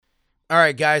All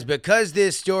right, guys, because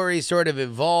this story sort of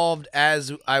evolved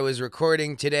as I was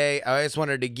recording today, I just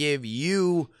wanted to give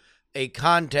you a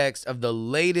context of the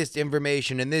latest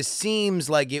information, and this seems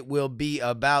like it will be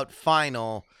about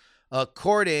final,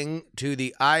 according to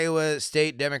the Iowa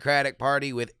State Democratic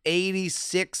Party, with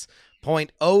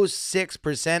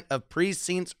 86.06% of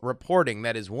precincts reporting.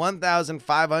 That is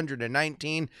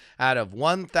 1,519 out of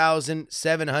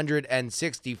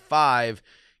 1,765.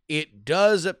 It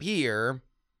does appear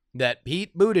that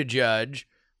Pete Buttigieg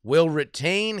will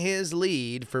retain his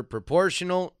lead for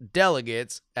proportional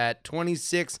delegates at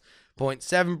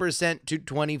 26.7% to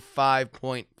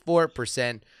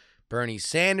 25.4%. Bernie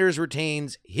Sanders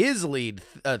retains his lead,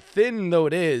 thin though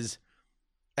it is,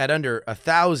 at under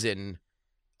 1,000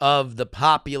 of the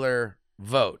popular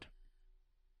vote.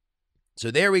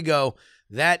 So there we go.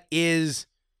 That is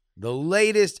the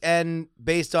latest, and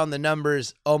based on the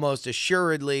numbers, almost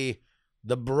assuredly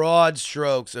the broad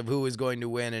strokes of who is going to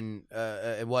win and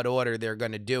in what order they're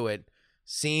going to do it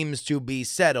seems to be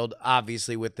settled,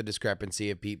 obviously with the discrepancy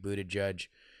of Pete Buttigieg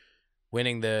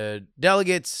winning the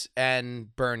delegates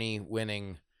and Bernie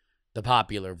winning the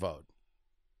popular vote.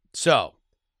 So,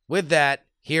 with that,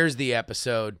 here's the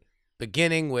episode,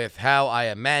 beginning with how I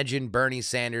imagine Bernie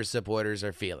Sanders supporters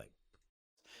are feeling.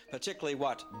 Particularly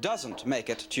what doesn't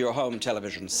make it to your home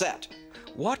television set.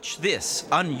 Watch this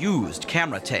unused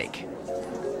camera take.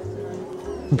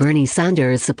 Bernie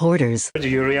Sanders supporters. Do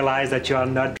you realize that you are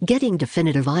not... Getting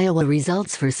definitive Iowa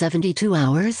results for 72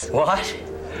 hours? What?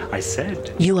 I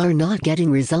said... You are not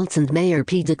getting results, and Mayor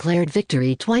Pete declared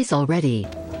victory twice already.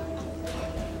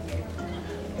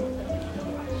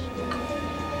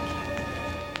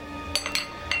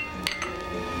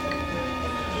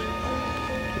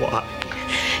 What?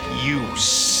 You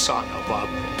son of a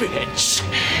bitch!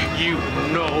 You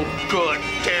no good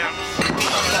damn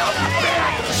son of a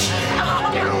bitch!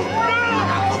 You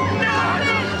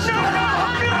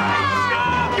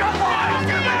lied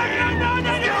to me!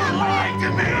 You lied to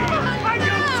me!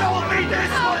 You told me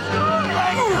this was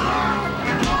like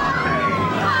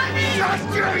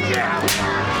just your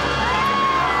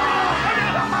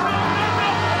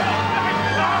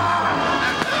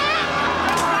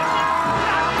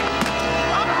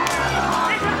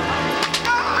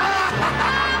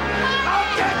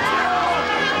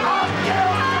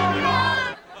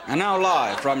And now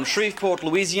live from Shreveport,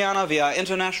 Louisiana via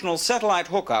international satellite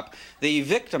hookup, the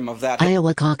victim of that...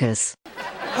 Iowa Caucus.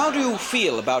 How do you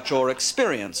feel about your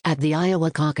experience? At the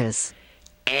Iowa Caucus.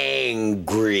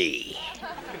 Angry.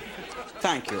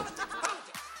 Thank you.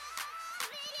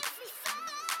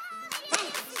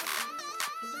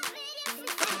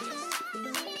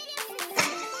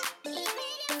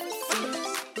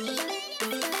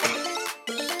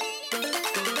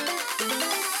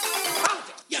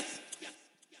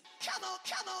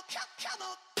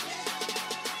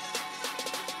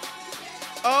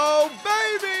 Oh,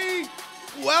 baby!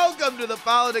 Welcome to the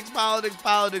Politics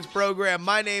program.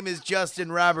 My name is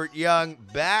Justin Robert Young,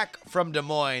 back from Des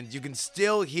Moines. You can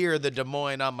still hear the Des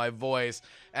Moines on my voice,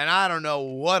 and I don't know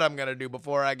what I'm going to do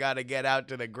before I got to get out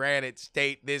to the Granite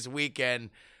State this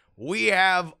weekend. We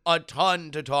have a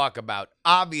ton to talk about.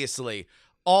 Obviously,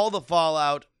 all the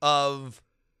fallout of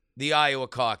the Iowa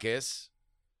Caucus.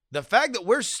 The fact that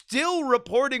we're still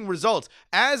reporting results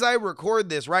as I record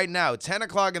this right now, 10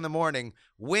 o'clock in the morning,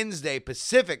 Wednesday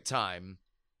Pacific time,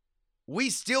 we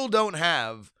still don't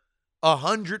have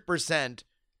 100%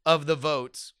 of the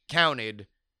votes counted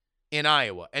in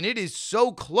Iowa. And it is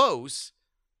so close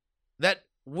that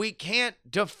we can't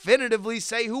definitively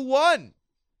say who won.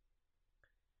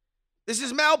 This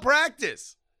is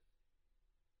malpractice.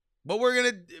 But we're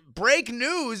going to break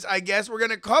news, I guess. We're going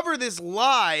to cover this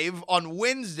live on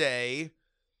Wednesday.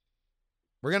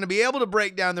 We're going to be able to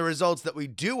break down the results that we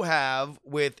do have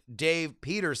with Dave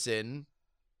Peterson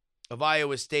of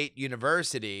Iowa State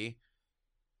University.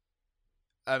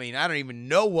 I mean, I don't even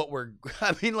know what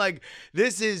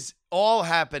this is all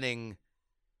happening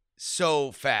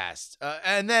so fast.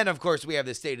 And then, of course, we have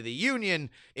the State of the Union.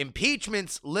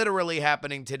 Impeachment's literally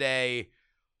happening today.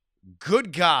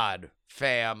 Good God,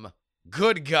 fam.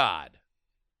 Good God.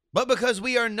 But because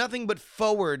we are nothing but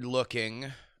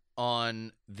forward-looking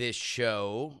on this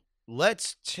show,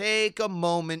 let's take a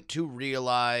moment to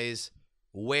realize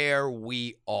where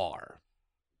we are.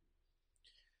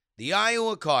 The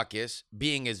Iowa Caucus,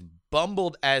 being as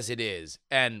bumbled as it is,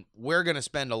 and we're going to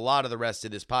spend a lot of the rest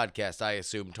of this podcast, I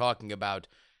assume, talking about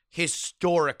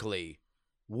historically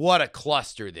what a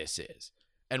cluster this is,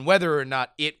 and whether or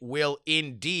not it will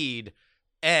indeed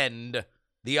end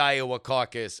the Iowa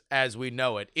Caucus as we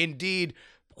know it. Indeed,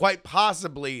 quite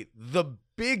possibly the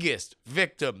biggest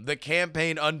victim the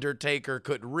campaign undertaker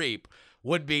could reap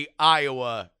would be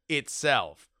Iowa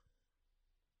itself.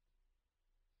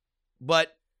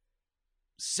 But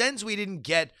since we didn't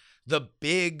get the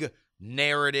big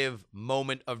narrative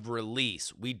moment of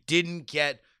release, we didn't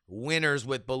get winners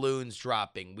with balloons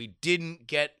dropping, we didn't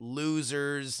get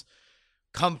losers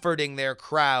comforting their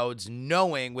crowds,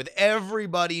 with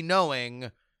everybody knowing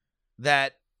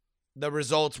that the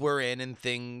results were in and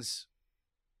things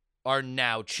are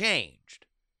now changed.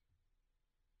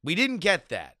 We didn't get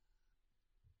that.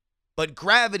 But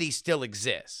gravity still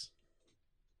exists.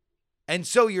 And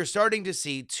so you're starting to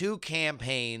see two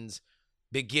campaigns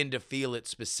begin to feel it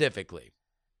specifically.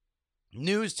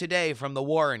 News today from the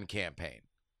Warren campaign.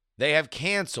 They have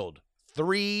canceled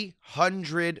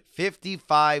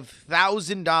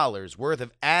 $355,000 worth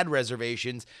of ad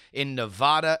reservations in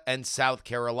Nevada and South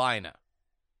Carolina.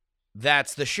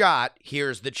 That's the shot.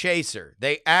 Here's the chaser.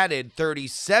 They added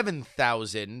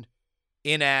 $37,000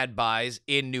 in ad buys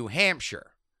in New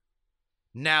Hampshire.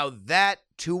 Now that,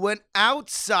 to an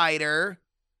outsider,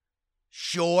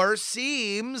 sure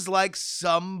seems like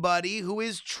somebody who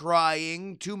is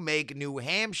trying to make New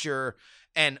Hampshire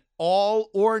an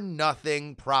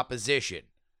all-or-nothing proposition.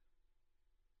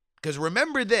 Because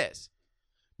remember this,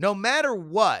 no matter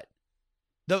what,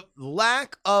 the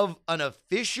lack of an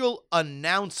official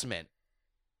announcement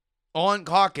on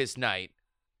caucus night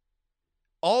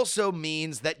also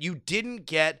means that you didn't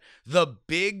get the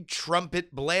big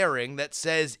trumpet blaring that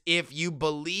says, if you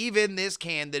believe in this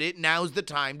candidate, now's the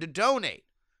time to donate.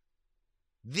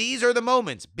 These are the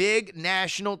moments, big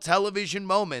national television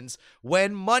moments,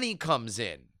 when money comes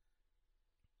in.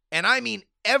 And I mean,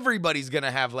 everybody's going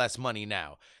to have less money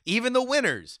now. Even the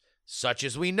winners, such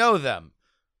as we know them.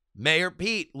 Mayor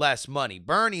Pete, less money.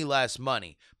 Bernie, less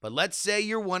money. But let's say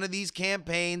you're one of these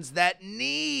campaigns that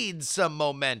needs some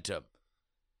momentum.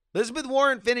 Elizabeth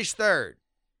Warren finished third.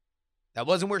 That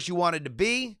wasn't where she wanted to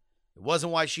be. It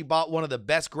wasn't why she bought one of the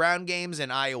best ground games in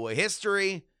Iowa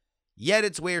history. Yet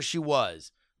it's where she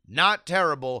was. Not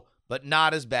terrible, but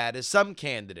not as bad as some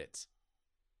candidates.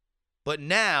 But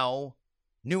now,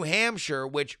 New Hampshire,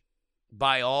 which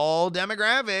by all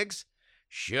demographics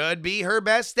should be her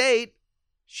best state,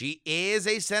 she is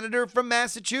a senator from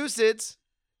Massachusetts.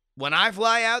 When I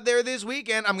fly out there this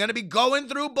weekend, I'm going to be going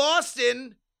through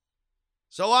Boston.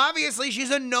 So obviously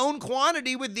she's a known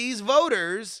quantity with these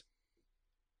voters.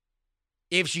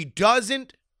 If she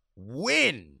doesn't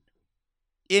win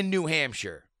in New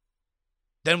Hampshire,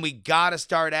 then we got to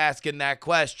start asking that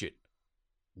question.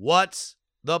 What's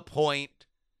the point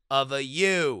of a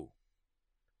U?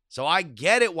 So I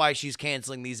get it why she's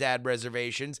canceling these ad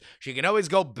reservations. She can always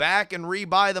go back and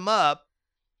rebuy them up.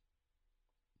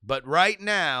 But right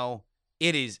now,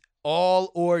 it is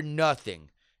all or nothing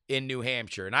in New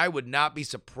Hampshire. And I would not be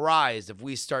surprised if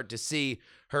we start to see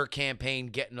her campaign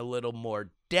getting a little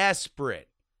more desperate.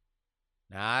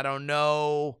 Now, I don't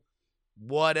know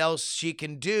what else she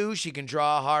can do. She can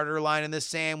draw a harder line in the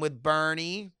sand with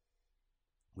Bernie.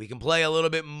 We can play a little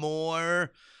bit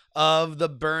more of the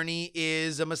Bernie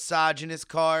is a misogynist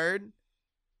card.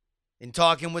 In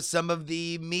talking with some of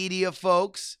the media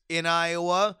folks in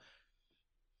Iowa,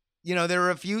 there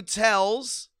are a few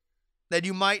tells that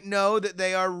you might know that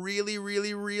they are really,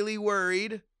 really, really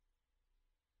worried.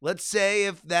 Let's say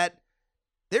if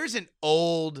there's an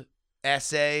old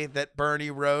essay that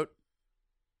Bernie wrote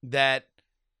that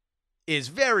is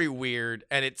very weird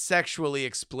and it's sexually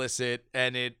explicit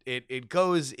and it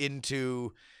goes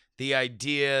into the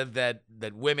idea that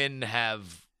women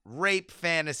have rape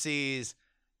fantasies.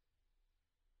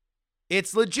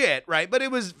 It's legit, right? But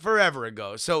it was forever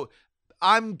ago. So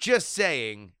I'm just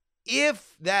saying,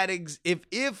 if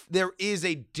there is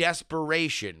a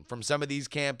desperation from some of these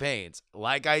campaigns,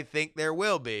 like I think there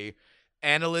will be,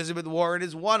 and Elizabeth Warren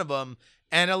is one of them,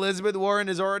 and Elizabeth Warren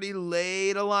has already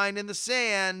laid a line in the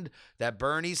sand that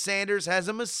Bernie Sanders has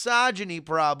a misogyny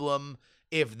problem,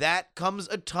 if that comes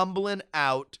a tumbling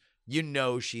out,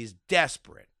 she's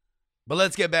desperate. But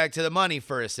let's get back to the money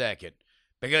for a second,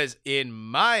 because in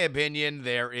my opinion,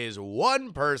 there is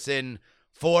one person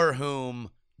for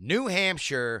whom New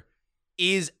Hampshire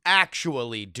is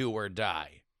actually do or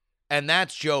die, and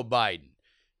that's Joe Biden.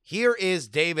 Here is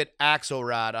David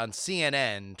Axelrod on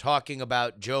CNN talking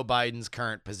about Joe Biden's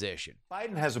current position.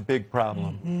 Biden has a big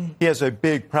problem. He has a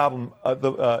big problem.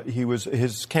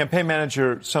 His campaign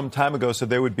manager some time ago said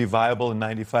they would be viable in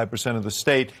 95% of the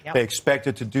state. Yep. They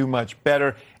expected to do much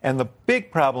better. And the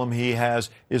big problem he has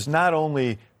is not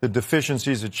only the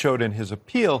deficiencies it showed in his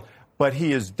appeal, but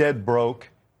he is dead broke.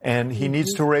 and he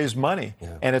needs to raise money.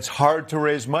 Yeah. And it's hard to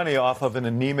raise money off of an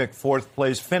anemic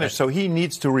fourth-place finish. So he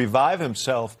needs to revive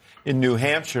himself in New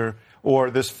Hampshire,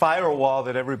 or this firewall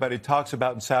that everybody talks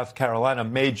about in South Carolina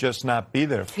may just not be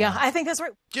there for him. I think that's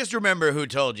right. Just remember who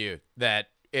told you that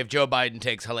if Joe Biden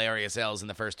takes hilarious L's in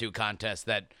the first two contests,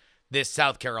 that this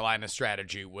South Carolina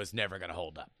strategy was never going to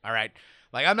hold up. All right.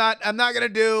 Like, I'm not going to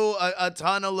do a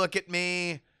ton of look at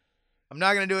me. I'm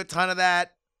not going to do a ton of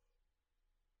that.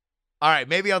 All right.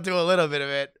 Maybe I'll do a little bit of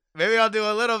it. What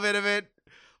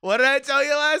did I tell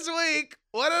you last week?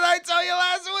 I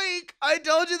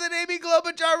told you that Amy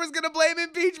Klobuchar was going to blame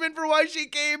impeachment for why she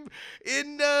came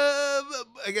in,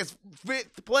 I guess,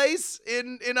 5th place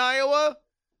in Iowa.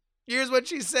 Here's what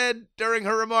she said during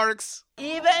her remarks.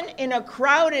 Even in a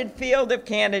crowded field of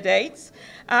candidates,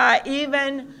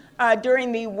 even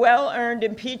during the well-earned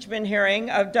impeachment hearing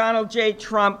of Donald J.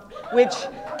 Trump, which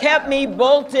kept me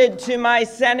bolted to my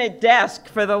Senate desk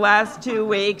for the last 2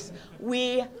 weeks,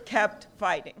 we kept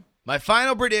fighting. My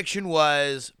final prediction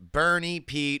was Bernie,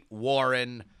 Pete,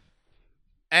 Warren,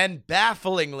 and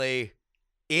bafflingly,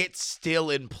 it's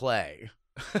still in play.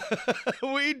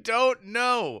 We don't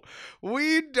know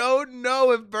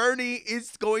if Bernie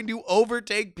is going to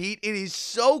overtake Pete. It is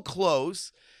so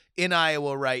close in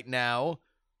Iowa right now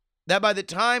that by the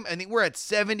time, I think we're at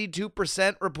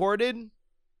 72% reported.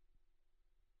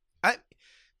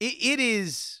 It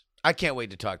is, I can't wait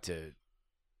to talk to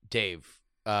Dave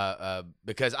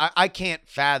because I can't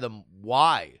fathom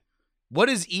why. What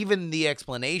is even the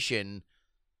explanation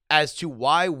as to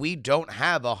why we don't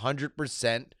have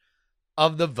 100%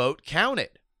 of the vote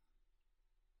counted?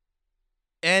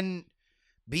 And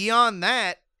beyond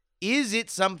that, is it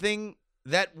something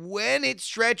that when it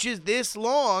stretches this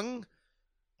long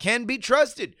can be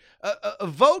trusted?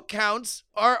 Vote counts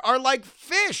are like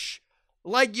fish.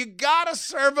 Like, you gotta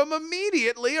serve them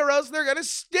immediately or else they're gonna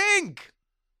stink.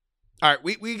 All right,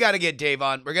 we got to get Dave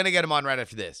on. We're going to get him on right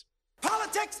after this.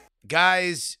 Politics!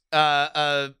 Guys,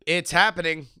 it's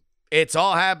happening. It's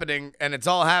all happening, and it's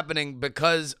all happening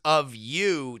because of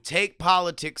you.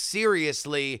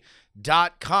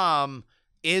 TakePoliticsSeriously.com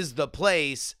is the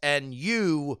place, and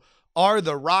you are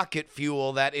the rocket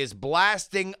fuel that is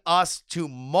blasting us to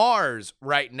Mars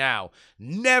right now.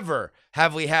 Never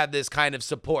have we had this kind of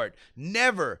support.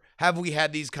 Never have we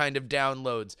had these kind of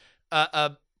downloads.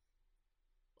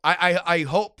 I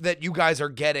hope that you guys are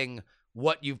getting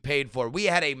what you've paid for. We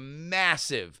had a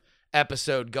massive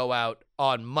episode go out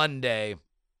on Monday.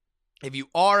 If you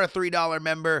are a $3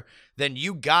 member, then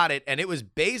you got it, and it was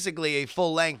basically a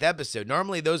full-length episode.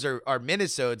 Normally, those are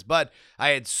minisodes, but I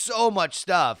had so much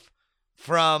stuff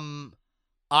from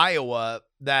Iowa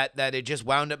that it just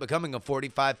wound up becoming a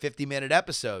 45, 50-minute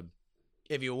episode.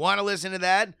 If you want to listen to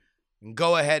that,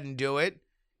 go ahead and do it.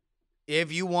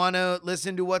 If you want to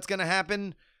listen to what's going to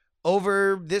happen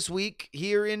over this week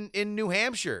here in New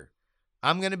Hampshire,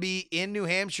 I'm going to be in New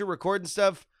Hampshire recording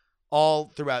stuff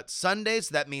all throughout Sunday.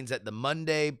 So that means that the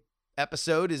Monday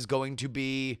episode is going to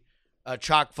be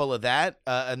chock full of that.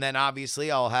 And then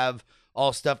obviously I'll have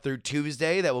all stuff through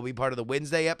Tuesday that will be part of the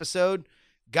Wednesday episode.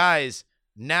 Guys,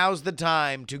 now's the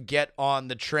time to get on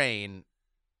the train.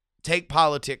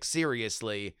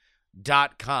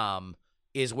 TakePoliticsSeriously.com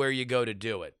is where you go to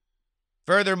do it.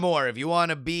 Furthermore, if you want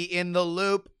to be in the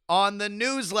loop on the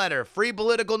newsletter, free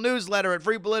political newsletter at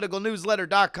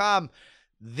freepoliticalnewsletter.com,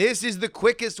 this is the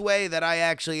quickest way that I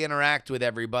actually interact with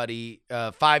everybody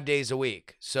 5 days a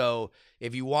week. So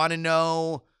if you want to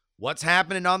know what's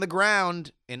happening on the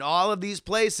ground in all of these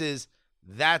places,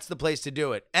 that's the place to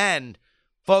do it. And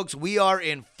folks, we are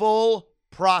in full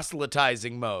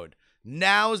proselytizing mode.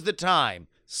 Now's the time.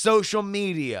 Social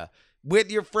media, with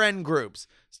your friend groups,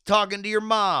 talking to your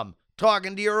mom,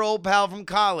 talking to your old pal from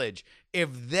college.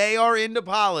 If they are into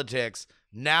politics,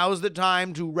 now's the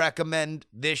time to recommend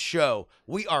this show.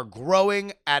 We are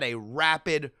growing at a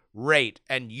rapid rate,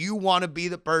 and you want to be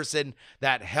the person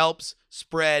that helps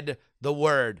spread the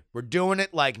word. We're doing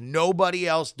it like nobody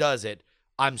else does it.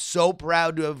 I'm so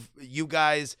proud of you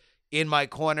guys in my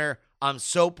corner. I'm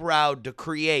so proud to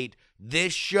create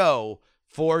this show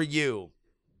for you.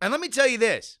 And let me tell you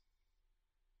this,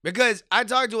 because I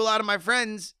talk to a lot of my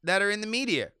friends that are in the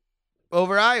media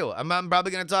over Iowa. I'm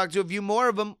probably going to talk to a few more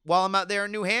of them while I'm out there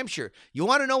in New Hampshire. You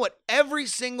want to know what every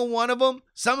single one of them,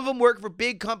 some of them work for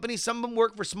big companies, some of them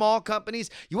work for small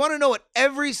companies. You want to know what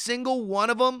every single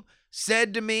one of them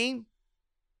said to me?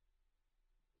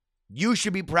 You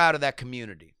should be proud of that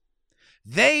community.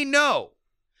 They know.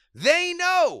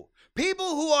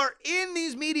 People who are in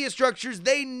these media structures,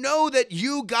 they know that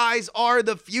you guys are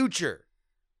the future.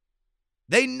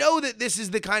 They know that this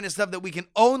is the kind of stuff that we can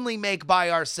only make by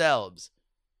ourselves.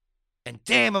 And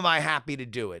damn, am I happy to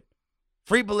do it.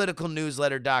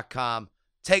 FreePoliticalNewsletter.com,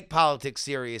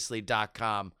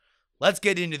 TakePoliticsSeriously.com. Let's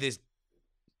get into this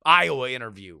Iowa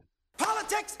interview.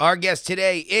 Politics. Our guest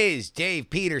today is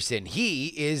Dave Peterson. He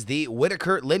is the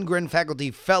Whitaker Lindgren Faculty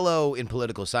Fellow in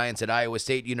Political Science at Iowa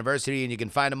State University, and you can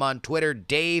find him on Twitter,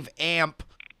 Dave Amp.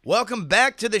 Welcome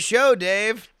back to the show,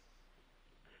 Dave.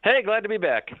 Hey, glad to be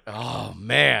back. Oh,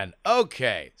 man.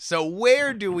 Okay, so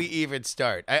where do we even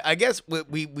start? I guess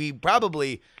we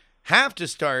probably have to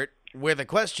start with a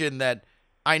question that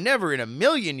I never in a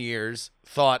million years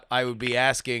thought I would be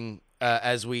asking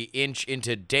as we inch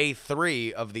into day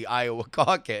 3 of the Iowa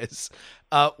Caucus.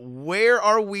 Where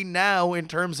are we now in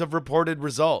terms of reported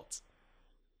results?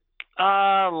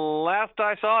 Last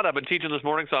I saw it, I've been teaching this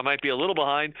morning, so I might be a little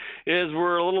behind, is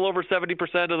we're a little over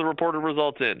 70% of the reported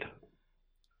results in.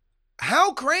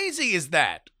 How crazy is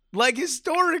that? Like,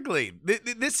 historically,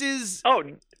 this is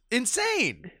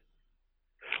insane.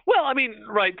 Well, I mean,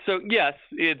 right, so yes,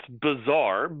 it's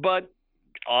bizarre, but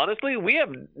honestly, we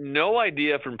have no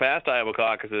idea from past Iowa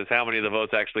caucuses how many of the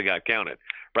votes actually got counted,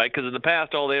 right? Because in the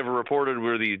past, all they ever reported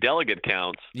were the delegate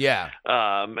counts. Yeah.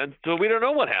 And so we don't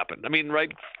know what happened. I mean,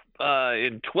 right,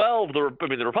 in 12,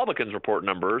 the Republicans report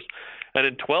numbers, and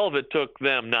in 12 it took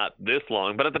them not this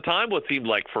long, but at the time what seemed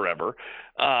like forever.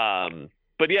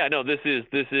 But yeah, no, this is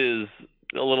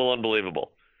a little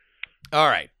unbelievable. All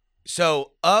right.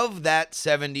 So of that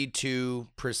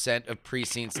 72% of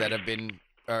precincts that have been,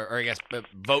 or I guess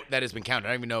vote that has been counted,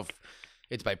 I don't even know if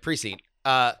it's by precinct,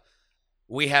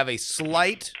 we have a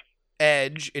slight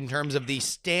edge in terms of the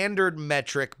standard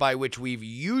metric by which we've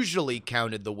usually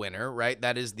counted the winner, right?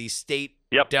 That is the state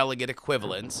delegate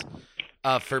equivalence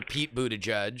for Pete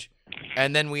Buttigieg.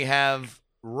 And then we have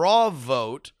raw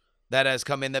vote that has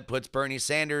come in that puts Bernie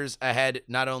Sanders ahead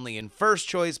not only in first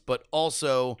choice, but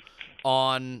also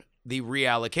on the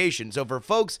reallocation. So for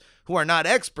folks who are not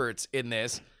experts in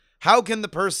this, how can the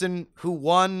person who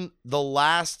won the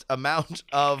last amount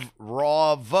of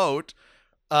raw vote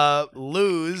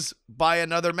lose by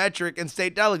another metric in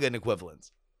state delegate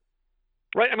equivalents?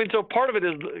 Right. I mean, so part of it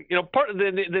is, part of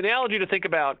the analogy to think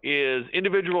about is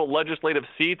individual legislative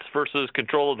seats versus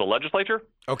control of the legislature.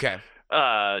 Okay.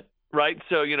 Right.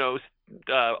 So,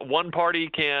 one party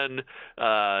can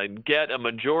get a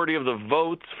majority of the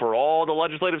votes for all the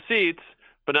legislative seats,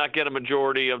 but not get a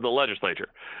majority of the legislature.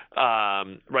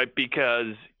 Right.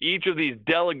 Because each of these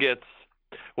delegates,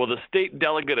 well, the state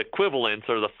delegate equivalents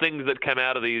are the things that come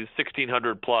out of these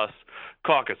 1,600 plus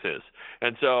caucuses.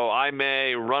 And so I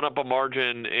may run up a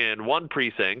margin in one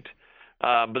precinct,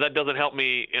 but that doesn't help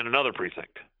me in another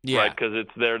precinct. Yeah. Right, because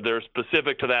they're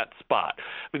specific to that spot.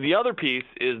 But the other piece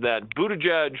is that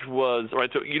Buttigieg was right.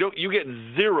 So you get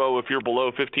 0 if you're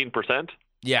below 15%.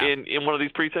 Yeah. In one of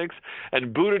these precincts,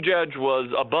 and Buttigieg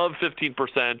was above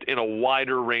 15% in a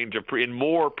wider range in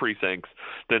more precincts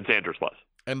than Sanders was.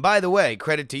 And by the way,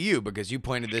 credit to you because you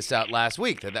pointed this out last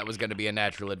week that was going to be a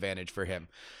natural advantage for him.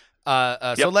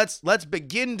 So let's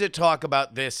begin to talk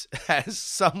about this as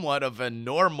somewhat of a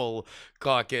normal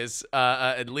caucus,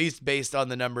 at least based on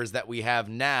the numbers that we have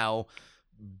now.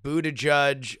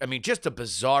 Buttigieg, I mean, just a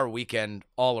bizarre weekend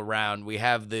all around. We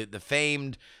have the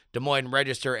famed Des Moines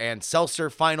Register and Seltzer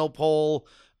final poll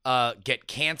get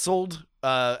canceled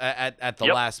at the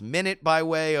last minute by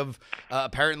way of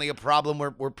apparently a problem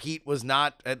where Pete was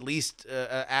not at least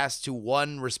asked to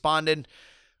one respondent.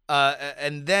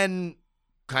 And then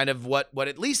kind of what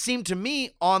at least seemed to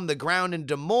me on the ground in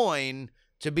Des Moines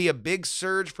to be a big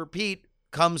surge for Pete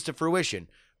comes to fruition.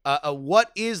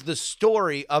 What is the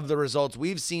story of the results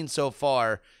we've seen so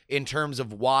far in terms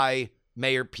of why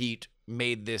Mayor Pete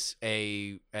made this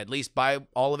at least by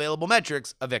all available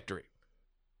metrics, a victory?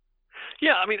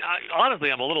 Yeah, I mean,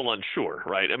 honestly, I'm a little unsure,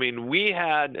 right? I mean, we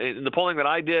had, in the polling that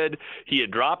I did, he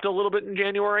had dropped a little bit in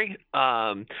January.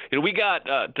 We got,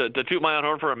 to toot my own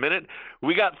horn for a minute,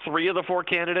 we got 3 of the 4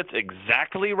 candidates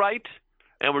exactly right,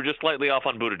 and we're just slightly off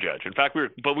on Buttigieg. In fact,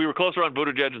 we were closer on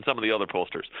Buttigieg than some of the other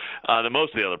pollsters, than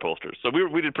most of the other pollsters. So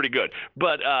we did pretty good.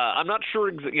 But I'm not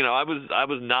sure, I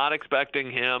was not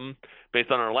expecting him, based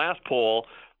on our last poll,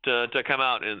 to come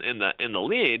out in the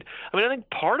lead. I mean, I think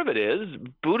part of it is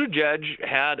Buttigieg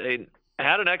had an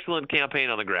excellent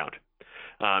campaign on the ground.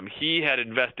 He had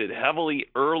invested heavily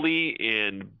early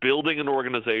in building an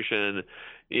organization,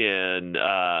 in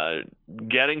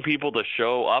getting people to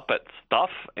show up at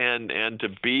stuff, and to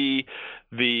be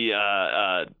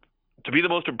the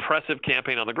most impressive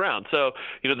campaign on the ground. So,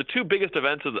 the 2 biggest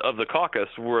events of the caucus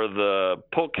were the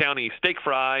Polk County steak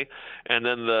fry and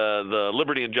then the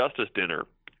Liberty and Justice dinner.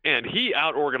 And he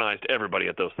out-organized everybody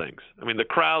at those things. I mean, his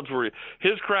crowds were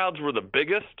the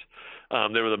biggest.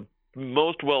 They were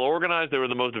most well organized. They were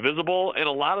the most visible, and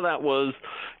a lot of that was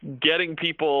getting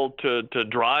people to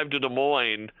drive to Des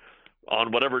Moines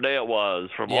on whatever day it was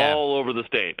from all over the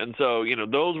state. And so,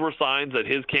 those were signs that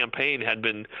his campaign had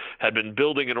been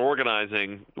building and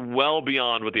organizing well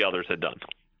beyond what the others had done.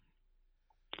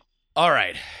 All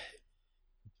right.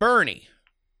 Bernie,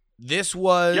 this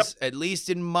was, at least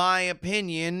in my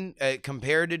opinion,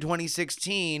 compared to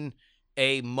 2016,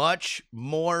 a much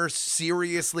more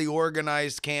seriously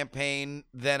organized campaign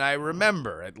than I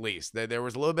remember, at least. There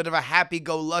was a little bit of a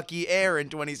happy-go-lucky air in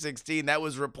 2016 that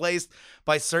was replaced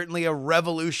by certainly a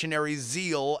revolutionary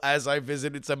zeal as I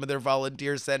visited some of their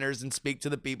volunteer centers and speak to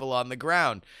the people on the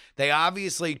ground. They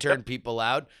obviously turned people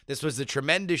out. This was a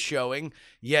tremendous showing,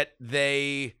 yet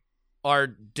they are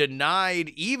denied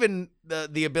even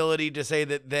the ability to say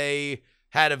that they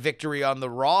had a victory on the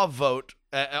raw vote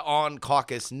on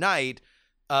caucus night.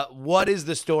 What is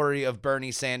the story of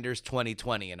Bernie Sanders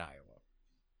 2020 in Iowa?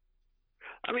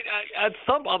 I mean,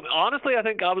 honestly, I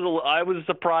think I was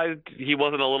surprised he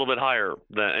wasn't a little bit higher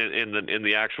in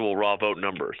the actual raw vote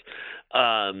numbers.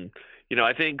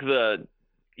 I think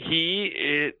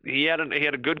he had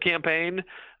a good campaign,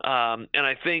 and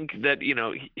I think that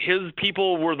his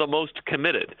people were the most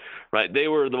committed, right? They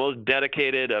were the most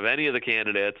dedicated of any of the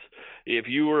candidates. If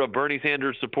you were a Bernie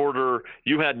Sanders supporter,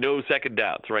 you had no second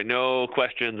doubts, right? No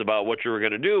questions about what you were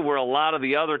going to do. Where a lot of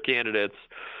the other candidates,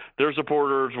 their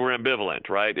supporters were ambivalent,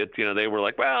 right? It's they were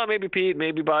like, well, maybe Pete,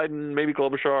 maybe Biden, maybe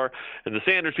Klobuchar, and the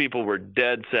Sanders people were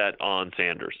dead set on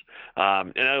Sanders.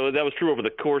 And that was true over the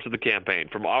course of the campaign.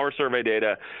 From our survey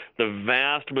data, the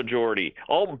vast majority,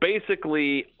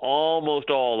 basically almost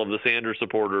all of the Sanders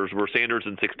supporters were Sanders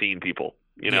and 16 people.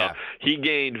 He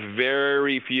gained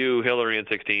very few Hillary and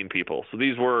 16 people. So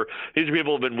these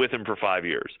people have been with him for 5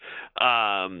 years.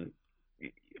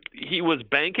 He was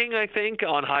banking, I think,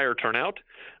 on higher turnout,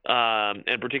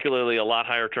 and particularly a lot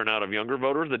higher turnout of younger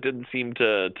voters that didn't seem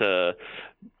to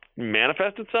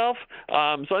manifest itself. So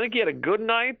I think he had a good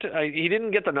night. He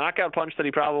didn't get the knockout punch that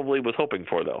he probably was hoping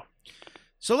for, though.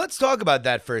 So let's talk about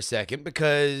that for a second,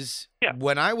 because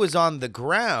when I was on the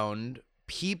ground,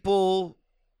 people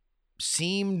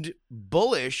seemed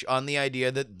bullish on the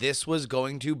idea that this was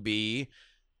going to be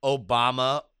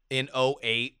Obama in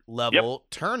 2008 level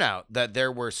turnout, that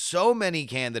there were so many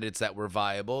candidates that were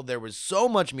viable. There was so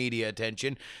much media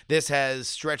attention. This has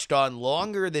stretched on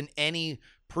longer than any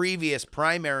previous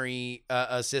primary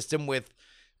system, with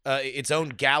its own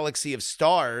galaxy of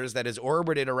stars that has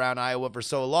orbited around Iowa for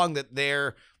so long, that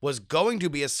there was going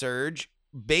to be a surge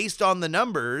based on the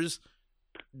numbers.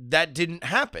 That didn't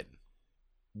happen.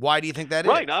 Why do you think that is?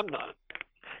 Right. I'm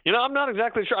not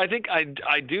exactly sure. I think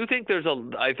I do think there's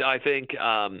I think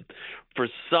for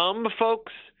some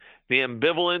folks the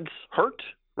ambivalence hurt,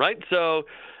 right? So,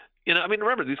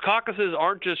 remember, these caucuses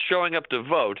aren't just showing up to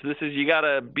vote. This is, you got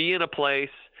to be in a place,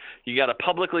 you got to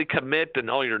publicly commit, and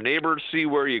all your neighbors see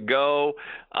where you go,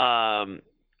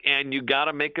 and you got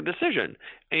to make a decision.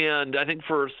 And I think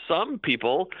for some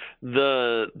people,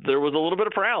 there was a little bit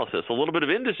of paralysis, a little bit of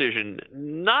indecision,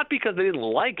 not because they didn't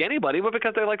like anybody, but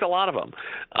because they liked a lot of them.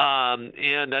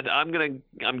 And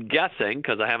I'm guessing,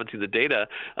 because I haven't seen the data,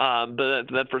 but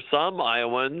that for some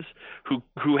Iowans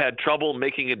who had trouble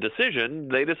making a decision,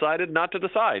 they decided not to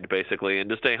decide, basically, and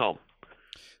to stay home.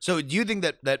 So do you think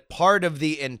that part of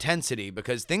the intensity,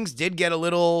 because things did get a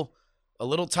little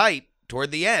tight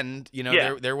toward the end,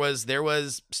 there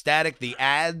was static. The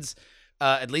ads,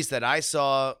 at least that I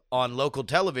saw on local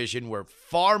television, were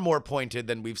far more pointed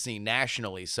than we've seen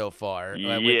nationally so far.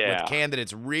 With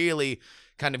candidates really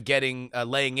kind of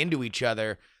laying into each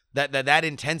other. That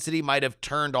intensity might have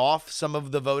turned off some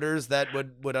of the voters that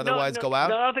would otherwise go out.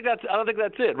 No, I don't think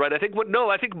that's it, right? I think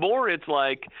more it's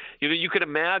like, you could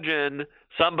imagine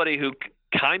somebody who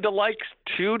kind of likes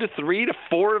 2 to 3 to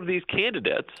 4 of these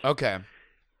candidates. Okay.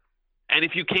 And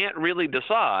if you can't really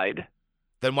decide,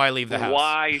 then why leave the house?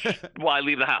 Why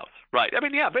leave the house? Right. I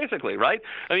mean, basically, right?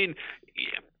 I mean,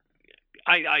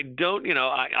 I don't,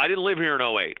 I didn't live here in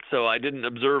 2008, so I didn't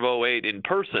observe 2008 in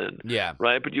person. Yeah.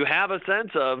 Right. But you have a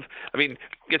sense of,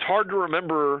 it's hard to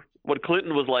remember what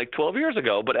Clinton was like 12 years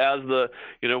ago, but as in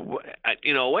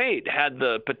 2008 had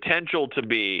the potential to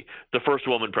be the first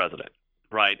woman president,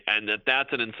 right? And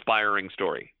that's an inspiring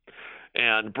story.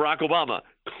 And Barack Obama,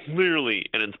 clearly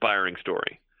an inspiring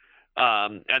story.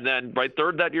 And then,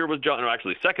 third that year was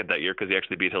second that year, because he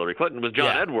actually beat Hillary Clinton, was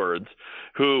John Edwards,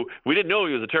 who we didn't know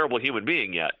he was a terrible human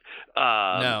being yet.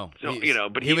 No. So,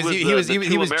 but he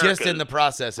was just in the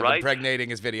process of impregnating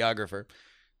his videographer.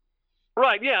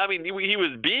 Right, yeah. He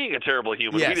was being a terrible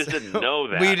human. Yes. We just didn't know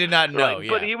that. We did not know, right?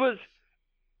 But he was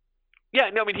Yeah,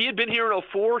 no, I mean, he had been here in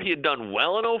 '04. He had done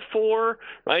well in '04,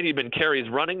 right? He'd been Kerry's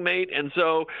running mate. And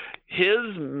so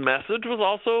his message was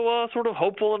also a sort of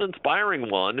hopeful and inspiring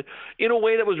one in a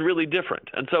way that was really different.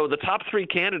 And so the top three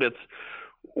candidates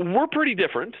were pretty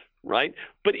different, right?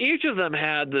 But each of them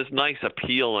had this nice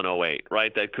appeal in '08,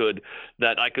 right? I could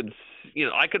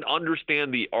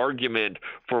understand the argument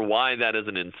for why that is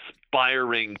an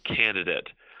inspiring candidate.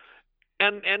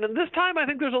 And in this time, I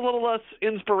think there's a little less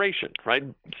inspiration, right?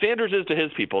 Sanders is to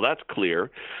his people. That's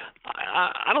clear.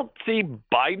 I don't see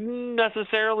Biden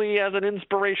necessarily as an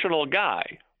inspirational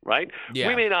guy, right?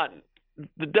 Yeah.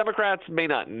 The Democrats may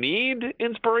not need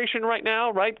inspiration right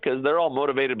now, right? Because they're all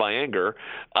motivated by anger.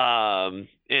 So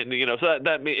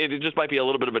it just might be a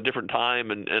little bit of a different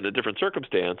time and a different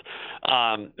circumstance.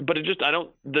 But I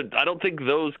don't think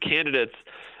those candidates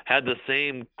had the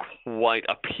same quite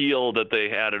appeal that they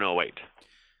had in '08.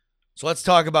 So let's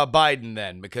talk about Biden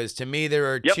then, because to me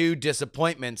there are two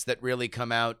disappointments that really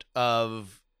come out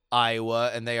of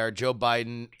Iowa, and they are Joe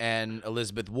Biden and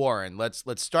Elizabeth Warren. Let's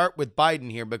start with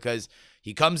Biden here because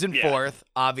he comes in fourth.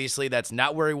 Obviously, that's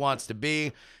not where he wants to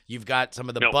be. You've got some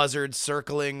of the buzzards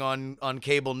circling on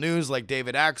cable news, like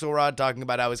David Axelrod talking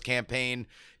about how his campaign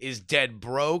is dead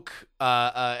broke,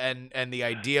 and the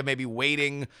idea maybe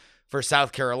waiting for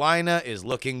South Carolina is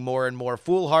looking more and more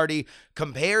foolhardy.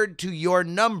 Compared to your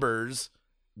numbers,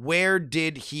 where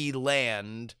did he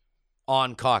land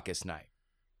on caucus night?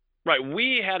 Right.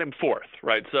 We had him fourth,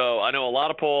 right? So I know a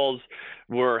lot of polls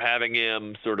were having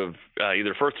him sort of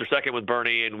either first or second with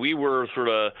Bernie, and we were sort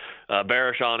of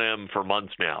bearish on him for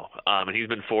months now. And he's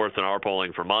been fourth in our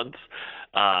polling for months.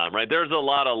 Right. There's a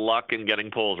lot of luck in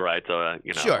getting polls right. So,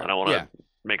 sure. I don't want to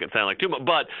make it sound like too much.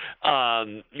 But,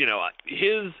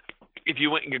 if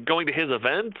you went going to his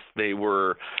events, they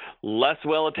were less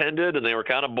well attended and they were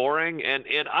kind of boring. And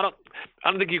I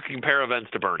don't think you can compare events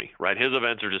to Bernie, right? His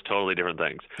events are just totally different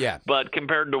things. Yeah. But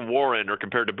compared to Warren or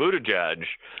compared to Buttigieg,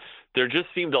 there just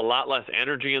seemed a lot less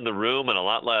energy in the room and a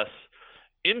lot less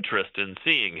interest in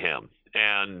seeing him.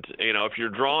 And, if you're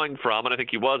drawing from, and I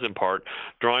think he was in part,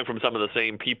 drawing from some of the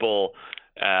same people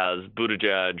as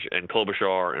Buttigieg and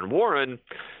Klobuchar and Warren,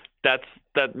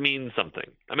 that means something.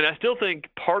 I mean, I still think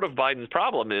part of Biden's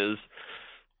problem is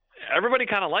everybody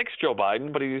kind of likes Joe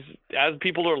Biden, but as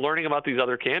people are learning about these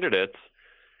other candidates,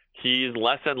 he's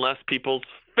less and less people's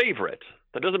favorite.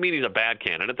 That doesn't mean he's a bad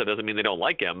candidate. That doesn't mean they don't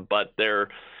like him, but there's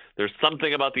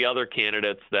something about the other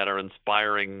candidates that are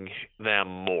inspiring them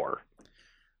more.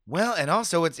 Well, and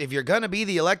also if you're going to be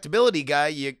the electability guy,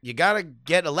 you got to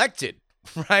get elected.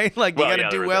 Right? Like you got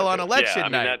to do well on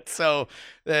election night. So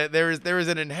there is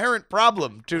an inherent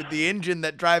problem to the engine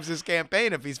that drives his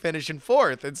campaign if he's finishing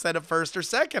fourth instead of first or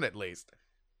second at least.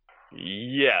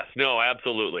 Yes. No,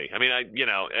 absolutely. I mean,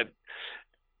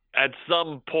 at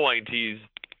some point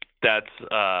that's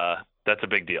a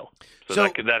big deal. So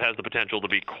that has the potential to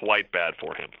be quite bad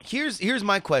for him. Here's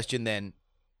my question then.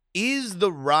 Is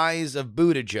the rise of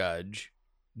Buttigieg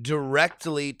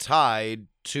directly tied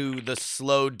to the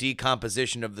slow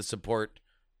decomposition of the support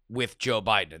with Joe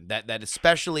Biden? That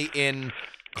especially in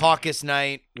caucus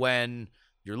night, when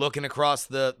you're looking across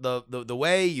the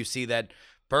way, you see that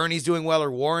Bernie's doing well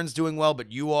or Warren's doing well,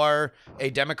 but you are a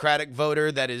Democratic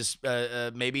voter that is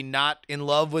maybe not in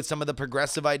love with some of the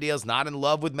progressive ideals, not in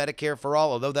love with Medicare for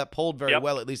all, although that polled very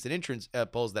well, at least in entrance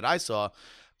polls that I saw.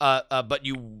 But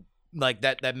you like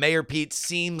that Mayor Pete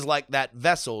seems like that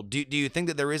vessel. Do you think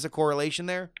that there is a correlation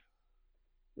there?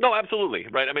 No, absolutely.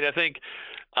 Right. I mean, I think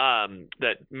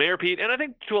that Mayor Pete, and I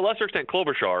think to a lesser extent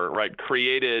Klobuchar, right,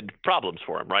 created problems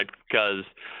for him, right? Because,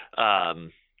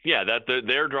 that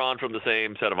they're drawn from the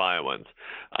same set of Iowans.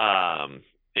 And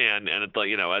it's like,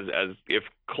 as if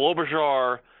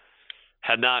Klobuchar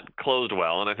had not closed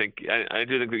well, and I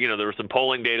do think that, there was some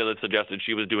polling data that suggested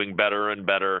she was doing better and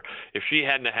better. If she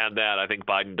hadn't had that, I think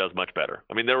Biden does much better.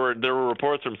 I mean, there were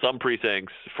reports from some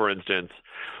precincts, for instance,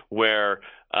 where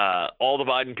all the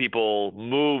Biden people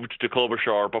moved to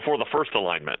Klobuchar before the first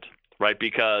alignment, right?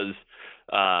 Because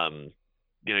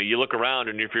you look around,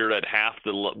 and if you're at half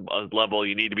the level,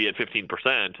 you need to be at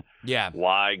 15%. Yeah.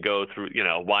 Why go through?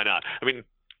 Why not? I mean,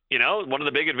 one of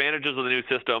the big advantages of the new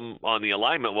system on the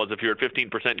alignment was if you're at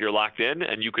 15%, you're locked in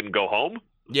and you can go home.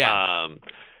 Yeah.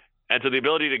 And so the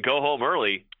ability to go home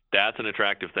early, that's an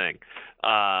attractive thing.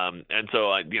 And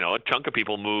so, a chunk of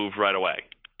people moved right away.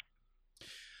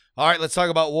 All right, let's talk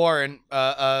about Warren.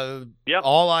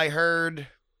 All I heard,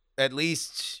 at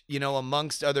least,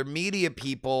 amongst other media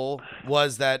people,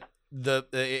 was that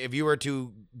if you were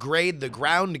to grade the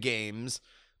ground games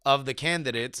of the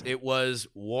candidates, it was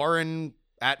Warren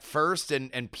at first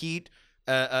and Pete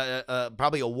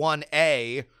probably a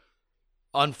 1A,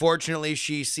 Unfortunately,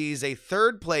 she sees a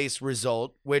third-place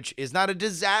result, which is not a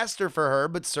disaster for her,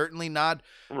 but certainly not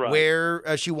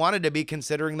where she wanted to be,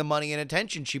 considering the money and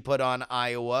attention she put on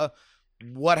Iowa.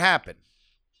 What happened?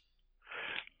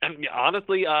 And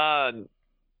honestly,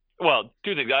 well,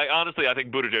 two things. I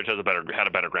think Buttigieg had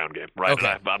a better ground game, right? Okay.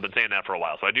 And I've been saying that for a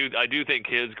while. So I do think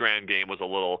his ground game was a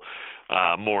little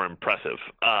more impressive.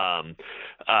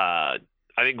 I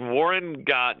think Warren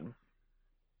I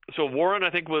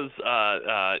think was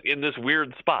in this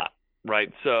weird spot,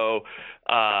 right? So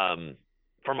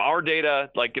from our data,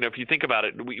 if you think about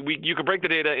it, you can break the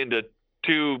data into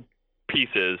two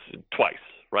pieces twice.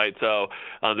 Right, so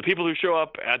the people who show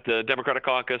up at the Democratic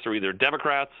caucus are either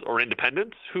Democrats or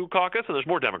independents who caucus, and there's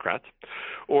more Democrats,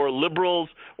 or liberals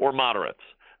or moderates.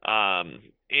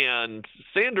 And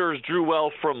Sanders drew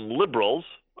well from liberals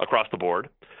across the board,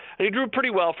 and he drew pretty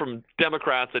well from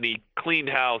Democrats, and he cleaned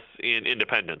house in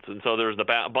independents. And so there's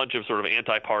a bunch of sort of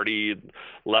anti-party,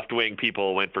 left-wing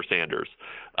people went for Sanders.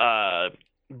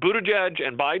 Buttigieg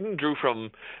and Biden drew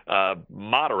from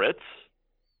moderates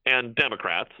and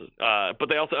Democrats, but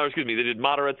they also, they did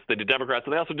moderates, they did Democrats,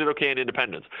 and they also did okay in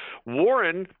independents.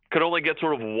 Warren could only get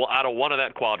sort of out of one of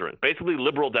that quadrant, basically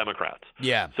liberal Democrats.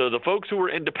 Yeah. So the folks who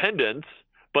were independents,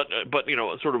 but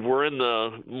sort of were in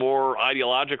the more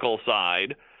ideological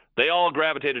side, they all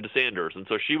gravitated to Sanders, and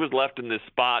so she was left in this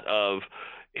spot of,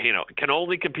 can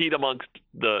only compete amongst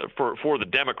for the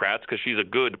Democrats because she's a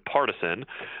good partisan.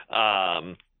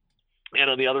 And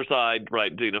on the other side,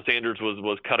 right, Sanders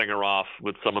was cutting her off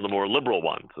with some of the more liberal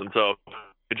ones. And so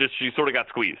she sort of got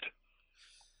squeezed.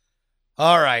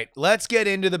 All right, let's get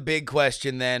into the big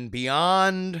question then.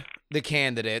 Beyond the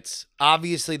candidates,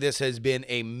 obviously this has been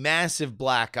a massive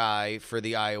black eye for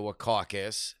the Iowa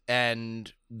caucus,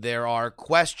 and there are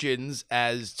questions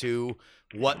as to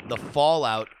what the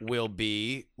fallout will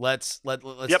be. Let's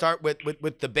start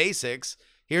with the basics.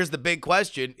 Here's the big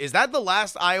question. Is that the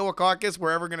last Iowa caucus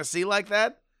we're ever going to see like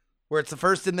that, where it's the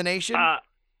first in the nation?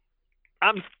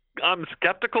 I'm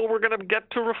skeptical we're going to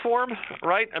get to reform,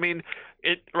 right? I mean,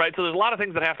 right. So there's a lot of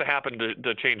things that have to happen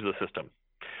to change the system.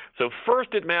 So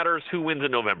first, it matters who wins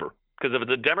in November, because if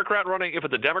it's a Democrat running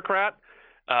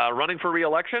for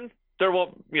re-election,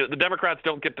 the Democrats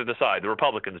don't get to decide. The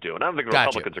Republicans do, and I don't think the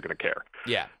Republicans are going to care.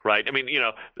 Yeah. Right. I mean,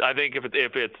 I think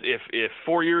if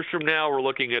 4 years from now we're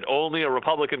looking at only a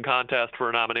Republican contest for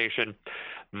a nomination,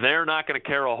 they're not going to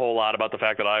care a whole lot about the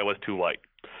fact that Iowa's too white.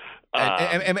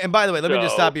 And by the way, let me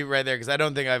just stop you right there, because I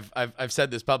don't think I've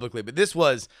said this publicly, but this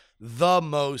was the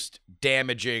most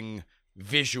damaging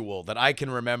visual that I can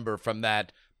remember from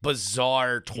that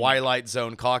bizarre Twilight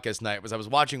Zone caucus night. I was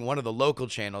watching one of the local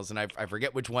channels, and I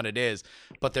forget which one it is,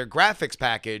 but their graphics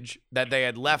package that they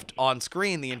had left on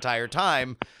screen the entire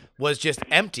time was just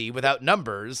empty without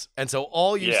numbers, and so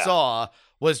all you saw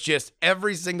was just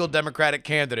every single Democratic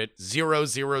candidate 0,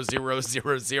 0, 0,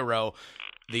 0, 0.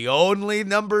 The only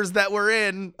numbers that were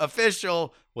in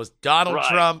official was Donald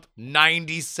Trump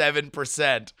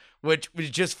 97%, which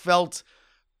just felt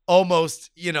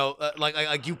almost,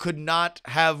 like you could not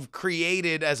have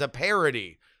created as a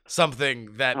parody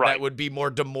something that would be more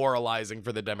demoralizing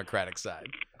for the Democratic side.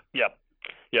 Yep.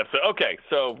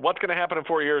 So what's going to happen in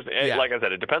 4 years? Yeah. Like I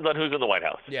said, it depends on who's in the White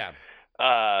House. Yeah.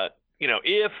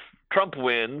 If Trump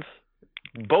wins,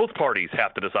 both parties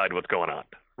have to decide what's going on,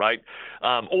 right?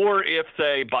 Or if,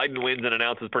 say, Biden wins and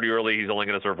announces pretty early he's only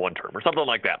going to serve one term or something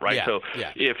like that, right? Yeah. So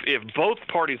if both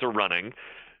parties are running,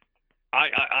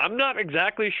 I'm not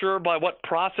exactly sure by what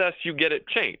process you get it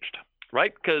changed,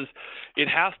 right? Because it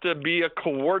has to be a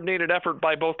coordinated effort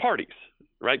by both parties,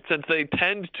 right? Since they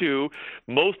tend to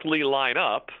mostly line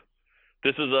up,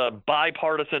 this is a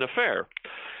bipartisan affair.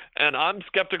 And I'm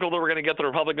skeptical that we're going to get the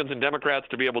Republicans and Democrats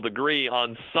to be able to agree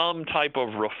on some type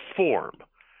of reform.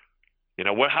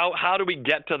 How do we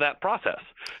get to that process?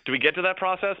 Do we get to that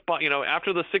process? But,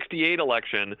 after the 1968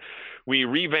 election, we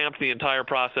revamped the entire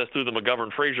process through the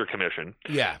McGovern-Fraser Commission,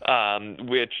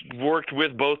 which worked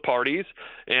with both parties.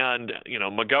 And,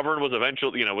 McGovern was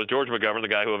eventually, was George McGovern, the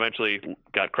guy who eventually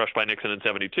got crushed by Nixon in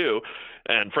 1972,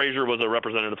 and Fraser was a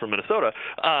representative from Minnesota.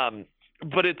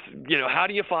 But it's, how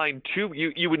do you find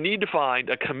you would need to find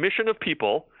a commission of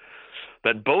people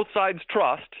that both sides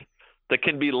trust, that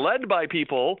can be led by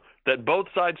people that both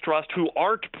sides trust who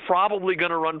aren't probably going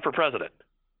to run for president,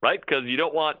 right? Because you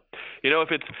don't want, you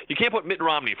can't put Mitt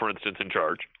Romney, for instance, in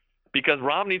charge, because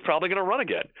Romney's probably going to run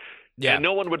again. Yeah. And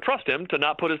no one would trust him to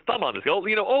not put his thumb on this. Oh,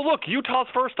 look, Utah's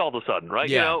first all of a sudden,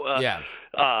 right? Or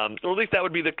at least that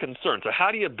would be the concern. So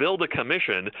how do you build a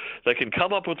commission that can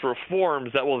come up with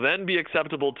reforms that will then be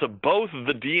acceptable to both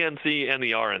the DNC and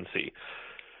the RNC?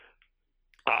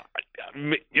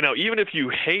 Even if you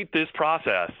hate this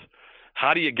process,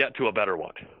 how do you get to a better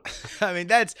one? I mean,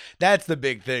 that's the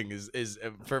big thing is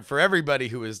for everybody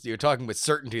who is talking with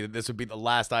certainty that this would be the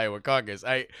last Iowa caucus.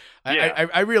 I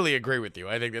really agree with you.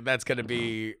 I think that's going to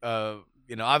be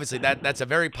obviously that's a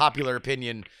very popular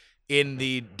opinion in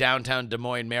the downtown Des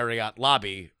Moines Marriott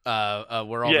lobby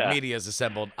where all the media is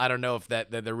assembled. I don't know if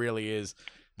that there really is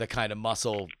the kind of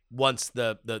muscle once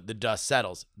the dust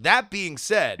settles. That being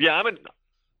said,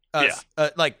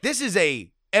 like this is a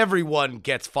everyone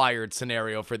gets fired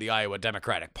scenario for the Iowa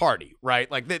Democratic Party, right?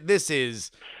 Like this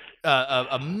is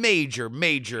a major,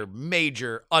 major,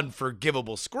 major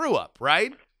unforgivable screw up,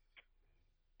 right?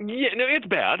 Yeah, no, it's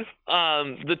bad.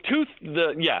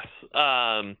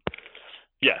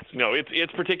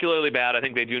 It's particularly bad. I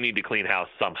think they do need to clean house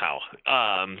somehow.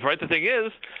 Right. The thing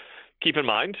is, keep in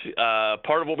mind,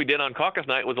 part of what we did on caucus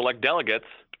night was elect delegates,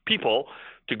 people,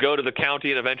 to go to the county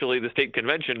and eventually the state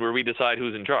convention where we decide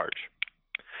who's in charge.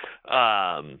 We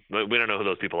don't know who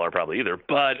those people are probably either,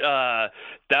 but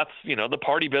that's, the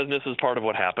party business is part of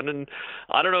what happened. And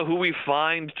I don't know who we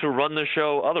find to run the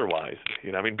show otherwise.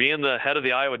 Being the head of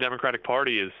the Iowa Democratic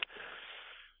Party is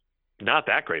not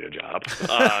that great a job.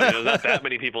 Not that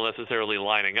many people necessarily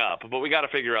lining up, but we got to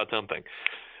figure out something.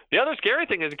 The other scary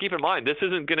thing is to keep in mind, this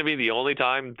isn't going to be the only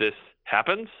time this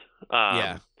happens.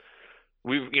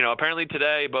 We've, apparently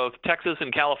today, both Texas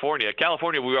and California,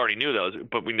 we already knew those,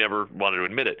 but we never wanted to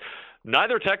admit it.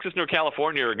 Neither Texas nor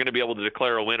California are going to be able to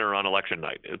declare a winner on election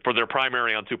night for their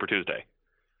primary on Super Tuesday.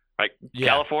 Right? Yeah.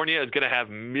 California is going to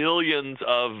have millions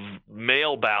of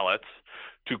mail ballots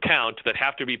to count that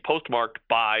have to be postmarked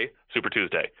by Super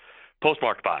Tuesday. So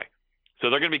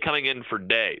they're going to be coming in for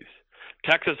days.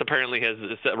 Texas apparently has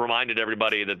reminded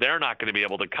everybody that they're not going to be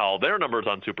able to call their numbers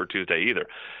on Super Tuesday either.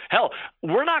 Hell,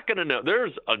 we're not going to know.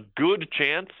 There's a good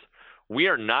chance we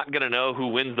are not going to know who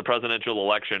wins the presidential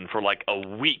election for like a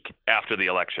week after the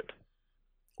election.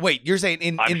 Wait, you're saying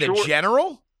in the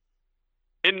general?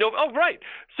 Right.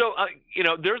 So,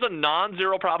 there's a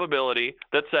non-zero probability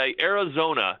that, say,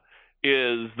 Arizona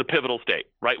is the pivotal state,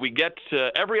 right? We get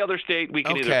to every other state we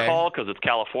can either call because it's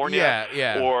California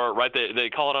or, right, they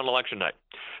call it on election night.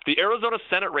 The Arizona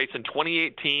Senate race in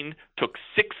 2018 took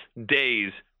 6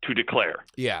 days to declare.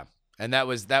 Yeah. And that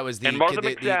was the and Martha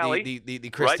McSally, the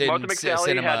Kristen Martha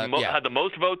McSally Sinema, had the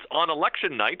most votes on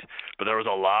election night, but there was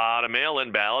a lot of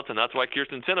mail-in ballots, and that's why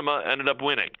Kirsten Sinema ended up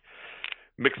winning.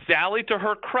 McSally, to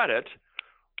her credit,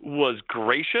 was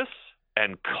gracious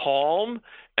and calm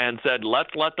and said, let's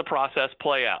let the process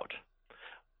play out.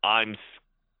 I'm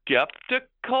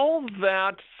skeptical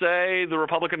that, say, the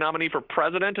Republican nominee for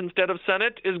president instead of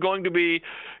Senate is going to be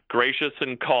gracious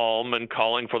and calm and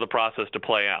calling for the process to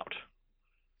play out.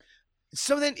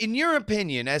 So then, in your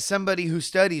opinion, as somebody who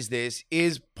studies this,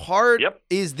 is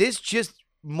this just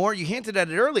more, you hinted at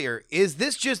it earlier, is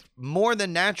this just more the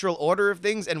natural order of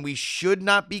things and we should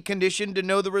not be conditioned to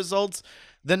know the results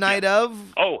the night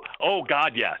of? Oh,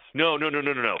 God, yes. No.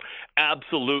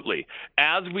 Absolutely.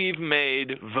 As we've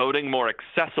made voting more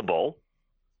accessible,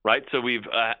 right? So we've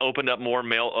opened up more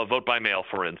vote by mail,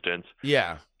 for instance.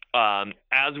 Yeah.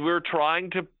 As we're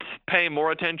trying to pay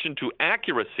more attention to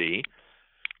accuracy,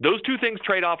 those two things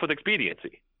trade off with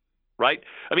expediency, right?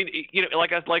 I mean,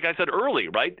 like I said early,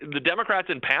 right? The Democrats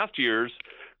in past years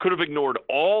could have ignored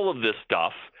all of this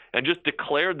stuff and just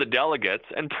declared the delegates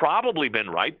and probably been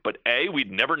right. But A,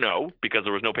 we'd never know because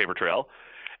there was no paper trail.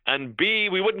 And B,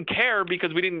 we wouldn't care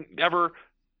because we didn't ever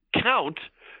count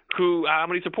how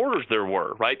many supporters there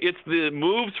were, right? It's the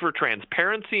moves for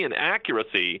transparency and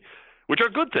accuracy, which are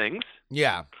good things.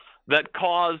 Yeah. That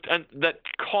caused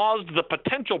the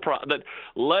potential that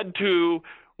led to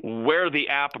where the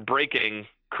app breaking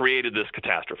created this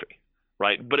catastrophe,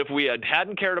 right? But if we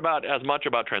hadn't cared about as much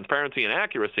about transparency and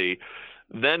accuracy,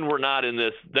 then we're not in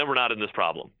this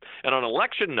problem. And on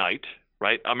election night,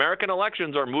 right, American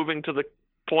elections are moving to the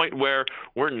point where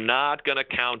we're not going to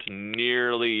count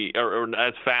nearly or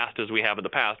as fast as we have in the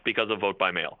past because of vote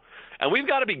by mail. And we've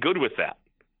got to be good with that,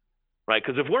 right?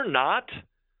 Because if we're not,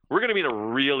 we're going to be in a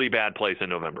really bad place in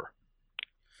November.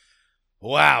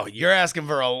 Wow, you're asking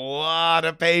for a lot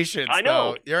of patience. I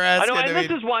know. Though. You're asking. I know, and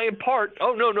this is why, in part.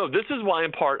 Oh no, this is why,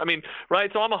 in part. I mean,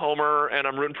 right? So I'm a homer, and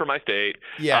I'm rooting for my state.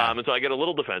 Yeah. And so I get a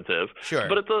little defensive. Sure.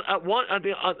 But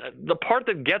the part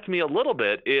that gets me a little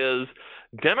bit is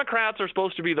Democrats are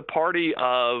supposed to be the party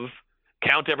of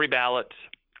count every ballot,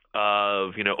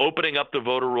 of opening up the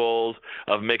voter rolls,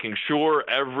 of making sure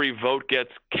every vote gets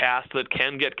cast that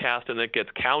can get cast and that gets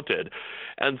counted,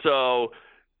 and so.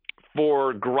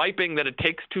 For griping that it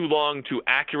takes too long to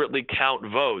accurately count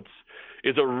votes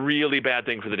is a really bad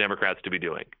thing for the Democrats to be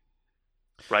doing.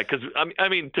 right? Because I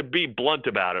mean, to be blunt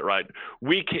about it, right?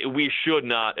 We should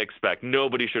not expect.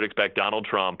 Nobody should expect Donald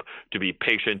Trump to be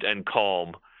patient and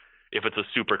calm if it's a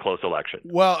super close election.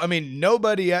 Well, I mean,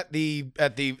 nobody at the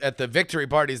victory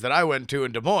parties that I went to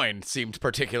in Des Moines seemed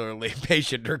particularly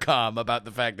patient or calm about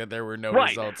the fact that there were no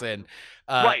results in.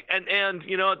 Right, and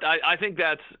you know, I think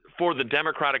that's, for the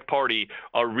Democratic Party,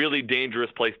 a really dangerous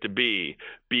place to be,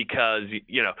 because,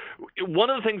 you know, one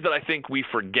of the things that I think we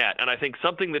forget, and I think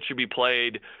something that should be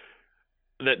played,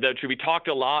 that should be talked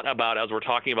a lot about as we're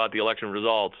talking about the election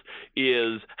results,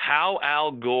 is how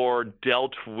Al Gore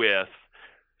dealt with,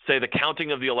 say, the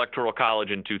counting of the Electoral College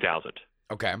in 2000.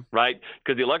 Okay. Right?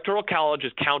 Because the Electoral College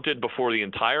is counted before the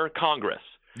entire Congress.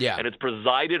 Yeah. And it's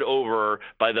presided over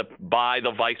by the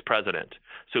vice president.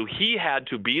 So he had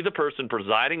to be the person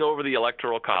presiding over the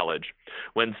Electoral College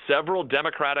when several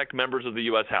Democratic members of the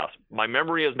U.S. House, my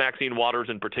memory is Maxine Waters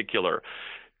in particular,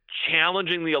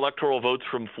 challenging the electoral votes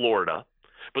from Florida.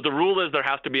 But the rule is there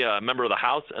has to be a member of the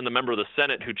House and the member of the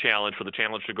Senate who challenge for the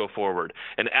challenge to go forward.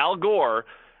 And Al Gore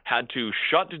had to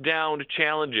shut down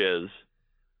challenges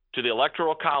to the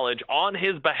Electoral College on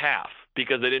his behalf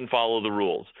because they didn't follow the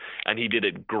rules. And he did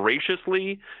it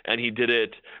graciously, and he did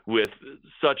it with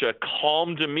such a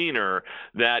calm demeanor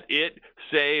that it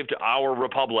saved our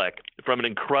republic from an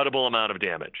incredible amount of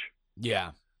damage.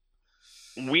 Yeah.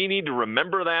 We need to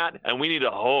remember that, and we need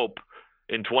to hope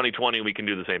in 2020 we can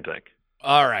do the same thing.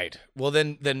 All right. Well,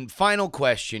 then final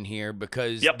question here,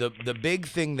 because the big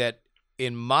thing that,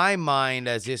 in my mind,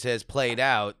 as this has played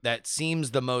out, that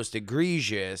seems the most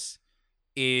egregious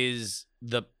is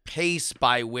the pace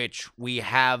by which we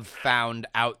have found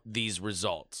out these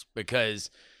results,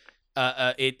 because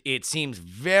it seems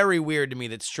very weird to me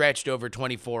that stretched over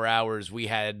 24 hours we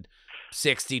had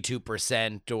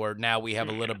 62%, or now we have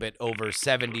a little bit over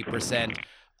 70%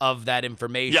 of that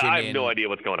information. Yeah, I have no idea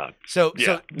what's going on. So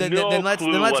then let's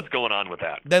what's going on with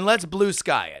that. Then let's blue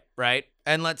sky it, right?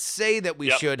 And let's say that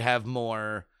we should have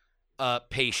more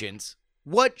patience.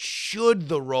 What should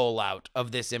the rollout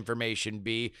of this information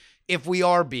be if we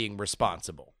are being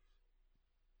responsible?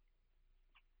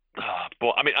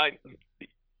 Well, I mean,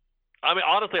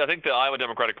 honestly, I think the Iowa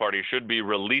Democratic Party should be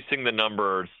releasing the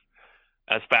numbers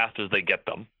as fast as they get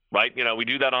them. Right? You know, we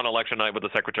do that on election night with the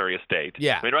Secretary of State.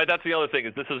 Yeah. I mean, right, that's the other thing,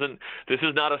 is this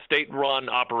is not a state-run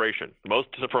operation.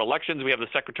 For elections, we have the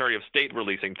Secretary of State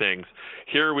releasing things.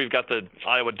 Here we've got the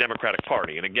Iowa Democratic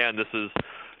Party. And again, this is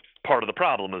part of the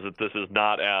problem, is that this is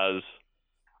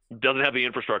doesn't have the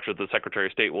infrastructure that the Secretary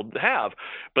of State will have,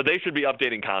 but they should be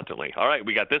updating constantly. All right,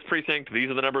 we got this precinct. These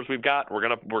are the numbers we've got.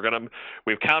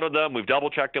 We've counted them. We've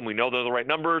double-checked them. We know they're the right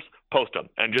numbers. Post them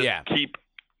and just keep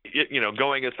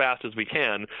going as fast as we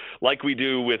can, like we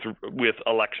do with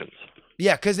elections.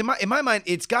 Yeah, because in my mind,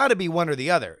 it's got to be one or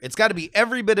the other. It's got to be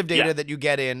every bit of data that you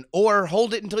get in, or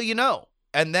hold it until you know,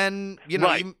 and then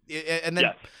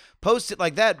post it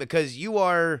like that, because you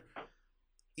are,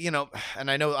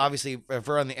 and I know obviously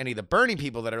for any of the Bernie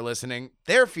people that are listening,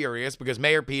 they're furious because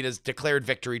Mayor Pete has declared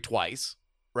victory twice,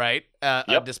 right?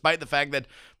 Despite the fact that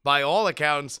by all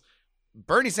accounts,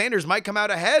 Bernie Sanders might come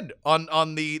out ahead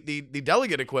on the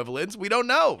delegate equivalents. We don't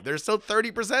know. There's still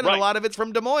 30%, and a lot of it's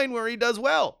from Des Moines, where he does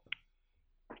well.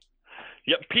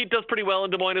 Yep, Pete does pretty well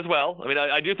in Des Moines as well. I mean,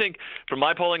 I do think from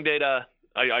my polling data,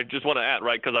 I just want to add,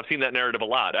 right, because I've seen that narrative a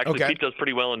lot. Actually, Pete does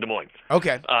pretty well in Des Moines.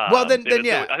 Okay. Well, then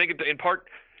yeah. I think it in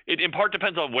part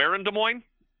depends on where in Des Moines,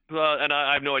 and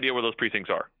I have no idea where those precincts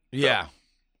are. Yeah.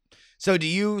 So do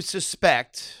you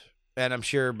suspect? And I'm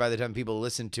sure by the time people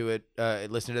listen to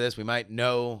this, we might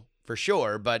know for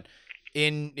sure. But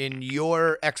in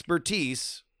your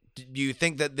expertise, do you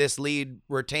think that this lead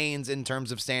retains in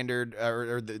terms of standard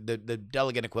or the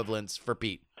delegate equivalents for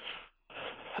Pete?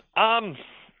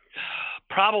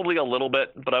 Probably a little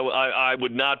bit, but I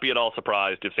would not be at all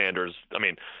surprised if Sanders,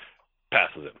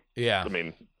 passes it. Yeah. I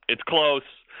mean, it's close.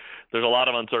 There's a lot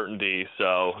of uncertainty,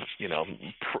 so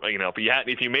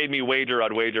if you made me wager,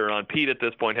 I'd wager on Pete at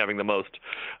this point having the most,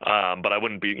 but I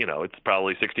wouldn't be. It's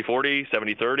probably 60-40,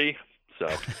 70-30.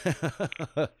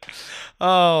 So.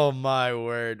 Oh my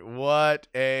word! What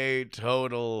a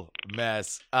total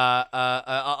mess.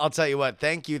 I'll tell you what.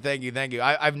 Thank you.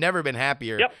 I've never been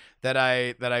happier that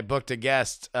I booked a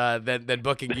guest than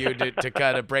booking you to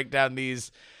kind of break down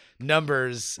these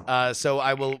numbers. So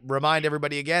I will remind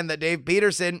everybody again that Dave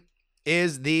Peterson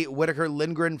is the Whitaker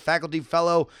Lindgren Faculty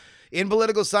Fellow in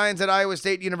Political Science at Iowa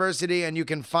State University, and you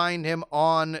can find him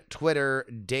on Twitter,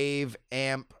 Dave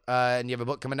Amp, and you have a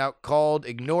book coming out called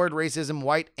Ignored Racism,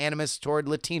 White Animus Toward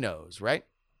Latinos, right?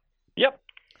 Yep.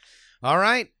 All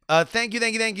right. Thank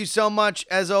you so much.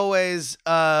 As always,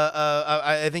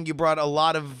 I think you brought a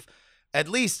lot of at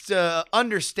least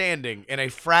understanding in a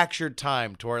fractured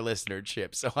time to our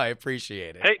listenership, so I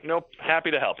appreciate it. Hey, nope,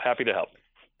 happy to help.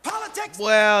 Politics.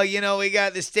 Well, we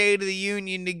got the State of the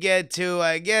Union to get to.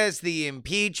 I guess the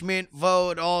impeachment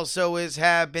vote also is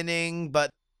happening, but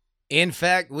in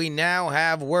fact, we now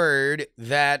have word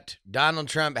that Donald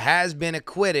Trump has been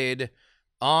acquitted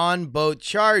on both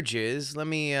charges. Let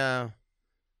me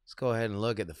let's go ahead and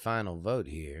look at the final vote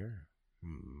here.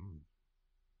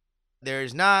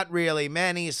 There's not really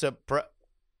many Wait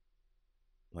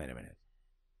a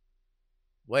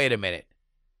minute.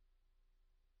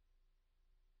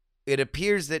 It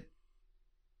appears that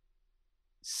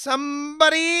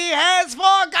somebody has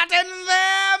forgotten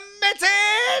their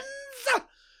mittens.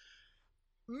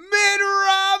 Mitt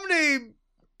Romney.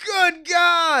 Good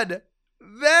God.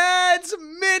 That's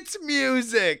Mitt's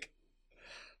music.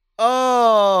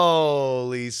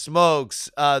 Holy smokes.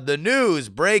 The news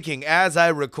breaking as I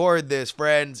record this,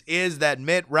 friends, is that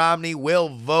Mitt Romney will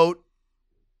vote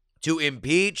to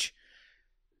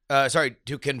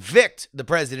convict the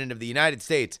President of the United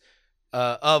States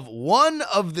of one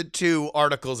of the two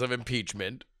articles of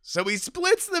impeachment. So he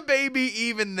splits the baby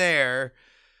even there.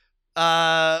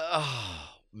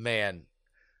 Oh, man.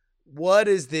 What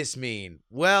does this mean?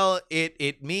 Well,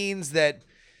 it means that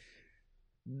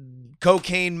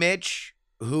Cocaine Mitch,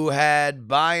 who had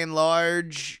by and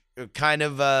large kind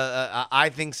of,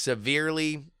 I think,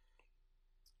 severely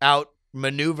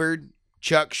outmaneuvered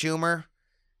Chuck Schumer,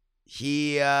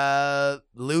 he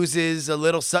loses a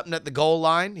little something at the goal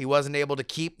line. He wasn't able to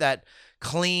keep that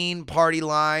clean party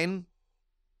line.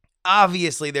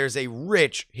 Obviously, there's a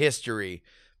rich history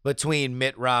between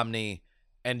Mitt Romney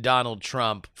and Donald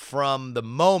Trump from the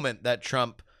moment that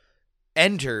Trump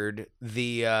entered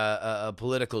the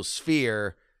political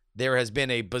sphere. There has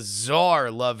been a bizarre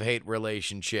love-hate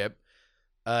relationship,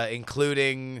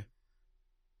 including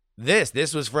this.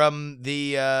 This was from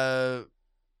the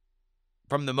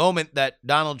moment that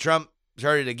Donald Trump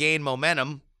started to gain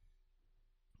momentum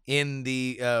in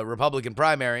the Republican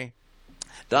primary.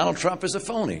 Donald Trump is a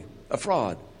phony, a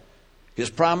fraud. His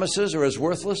promises are as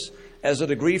worthless as a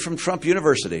degree from Trump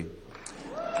University.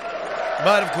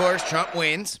 But, of course, Trump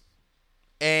wins.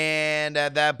 And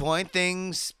at that point,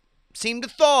 things seemed to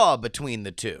thaw between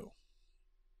the two.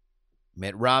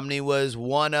 Mitt Romney was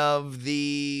one of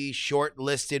the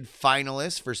short-listed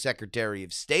finalists for Secretary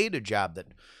of State, a job that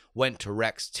went to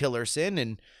Rex Tillerson,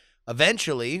 and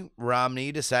eventually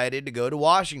Romney decided to go to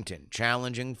Washington,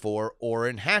 challenging for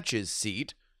Orrin Hatch's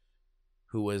seat,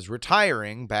 who was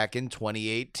retiring back in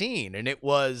 2018. And it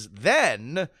was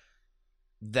then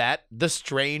that the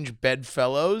strange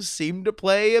bedfellows seemed to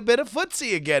play a bit of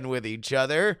footsie again with each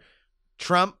other.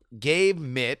 Trump gave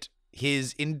Mitt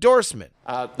his endorsement.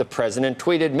 The president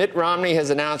tweeted, Mitt Romney has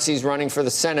announced he's running for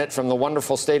the Senate from the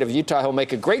wonderful state of Utah. He'll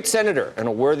make a great senator and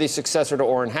a worthy successor to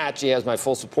Orrin Hatch. He has my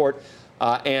full support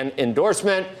and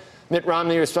endorsement. Mitt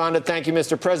Romney responded, thank you,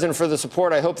 Mr. President, for the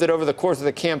support. I hope that over the course of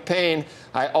the campaign,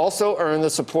 I also earn the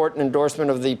support and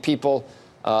endorsement of the people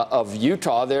of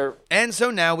Utah. And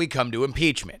so now we come to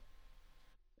impeachment.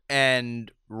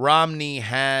 And Romney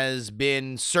has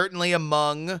been certainly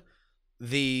among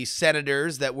the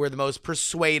senators that were the most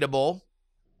persuadable.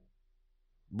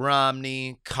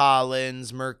 Romney,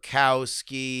 Collins,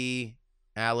 Murkowski,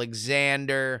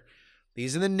 Alexander.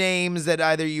 These are the names that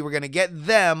either you were going to get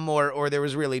them or there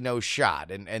was really no shot.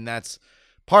 And that's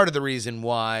part of the reason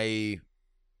why,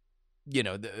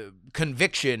 the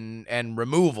conviction and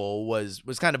removal was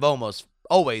kind of almost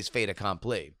always fait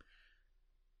accompli.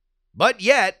 But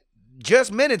yet,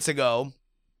 just minutes ago,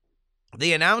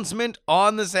 the announcement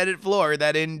on the Senate floor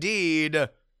that indeed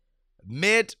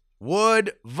Mitt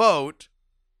would vote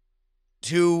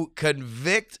to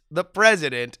convict the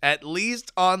president, at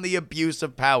least on the abuse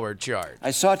of power charge.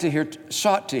 I sought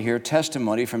to hear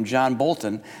testimony from John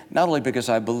Bolton, not only because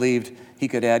I believed he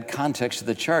could add context to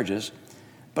the charges,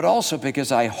 but also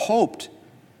because I hoped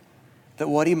that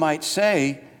what he might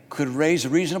say could raise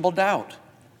reasonable doubt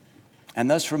and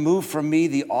thus remove from me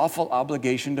the awful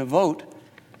obligation to vote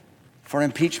for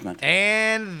impeachment.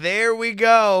 And there we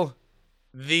go.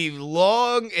 The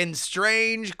long and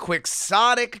strange,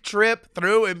 quixotic trip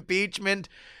through impeachment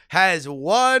has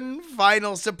one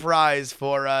final surprise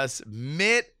for us.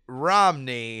 Mitt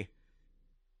Romney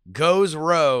goes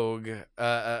rogue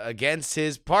against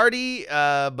his party,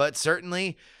 but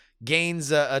certainly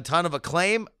gains a ton of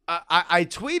acclaim. I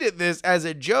tweeted this as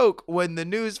a joke when the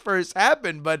news first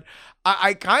happened, but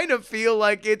I kind of feel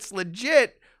like it's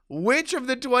legit. Which of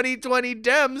the 2020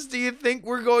 Dems do you think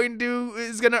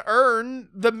is going to earn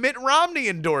the Mitt Romney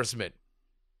endorsement?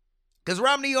 Because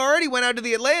Romney already went out to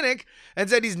the Atlantic and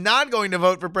said he's not going to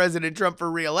vote for President Trump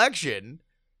for re-election.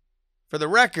 For the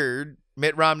record,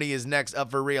 Mitt Romney is next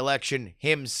up for re-election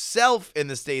himself in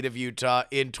the state of Utah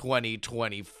in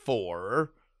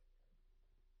 2024.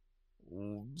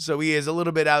 So he is a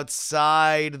little bit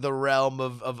outside the realm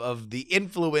of the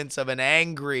influence of an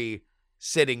angry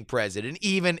sitting president,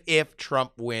 even if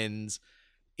Trump wins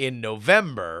in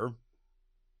November.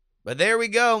 But there we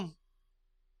go.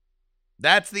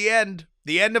 That's the end.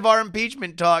 The end of our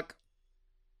impeachment talk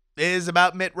is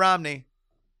about Mitt Romney.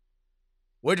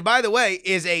 Which, by the way,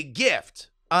 is a gift.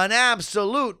 An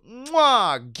absolute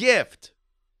gift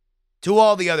to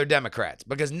all the other Democrats.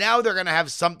 Because now they're going to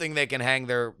have something they can hang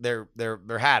their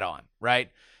hat on,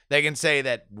 right? They can say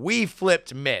that we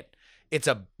flipped Mitt. It's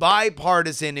a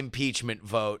bipartisan impeachment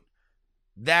vote.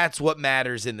 That's what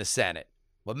matters in the Senate.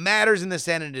 What matters in the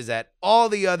Senate is that all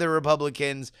the other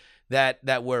Republicans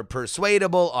that were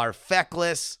persuadable are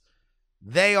feckless.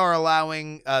 They are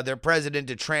allowing their president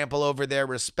to trample over their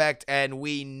respect, and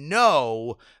we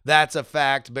know that's a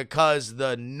fact because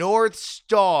the North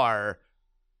Star,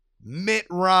 Mitt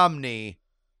Romney,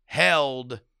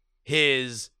 held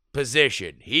his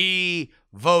position. He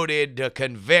voted to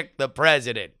convict the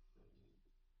president.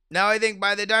 Now, I think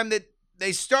by the time that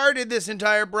they started this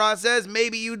entire process,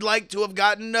 maybe you'd like to have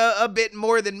gotten a bit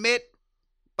more than Mitt,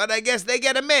 but I guess they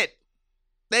get a Mitt.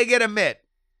 They get a Mitt.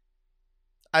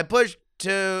 I pushed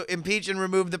to impeach and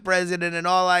remove the president, and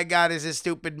all I got is his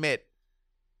stupid Mitt.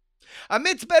 A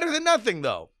Mitt's better than nothing,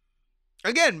 though.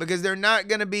 Again, because they're not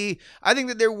going to be, I think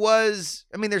that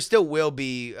there still will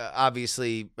be,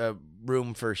 obviously,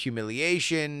 room for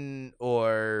humiliation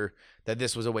or that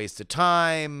this was a waste of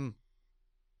time.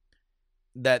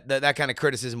 That kind of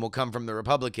criticism will come from the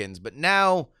Republicans. But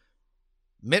now,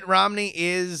 Mitt Romney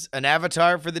is an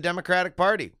avatar for the Democratic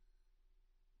Party.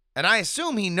 And I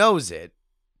assume he knows it.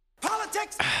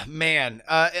 Politics! Man,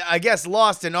 I guess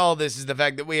lost in all this is the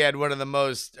fact that we had one of the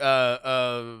most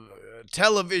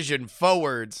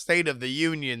television-forward State of the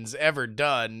Unions ever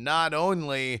done. Not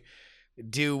only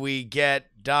do we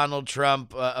get Donald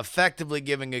Trump effectively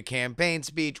giving a campaign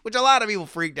speech, which a lot of people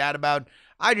freaked out about.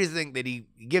 I just think that he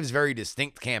gives very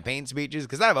distinct campaign speeches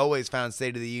because I've always found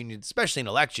State of the Union, especially in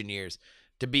election years,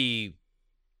 to be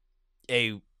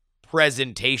a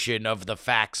presentation of the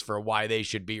facts for why they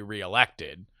should be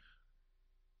reelected.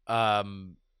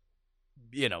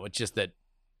 It's just that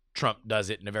Trump does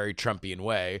it in a very Trumpian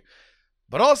way.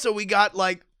 But also we got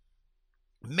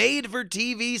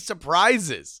made-for-TV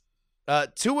surprises.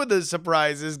 Two of the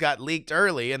surprises got leaked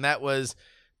early, and that was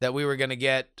that we were going to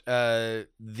get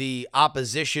the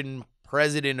opposition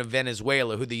president of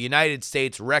Venezuela, who the United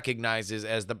States recognizes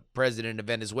as the president of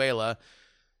Venezuela.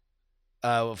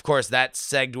 Of course, that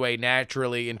segued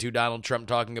naturally into Donald Trump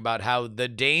talking about how the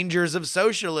dangers of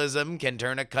socialism can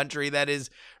turn a country that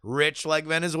is rich like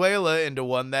Venezuela into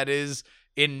one that is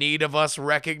in need of us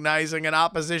recognizing an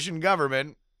opposition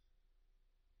government.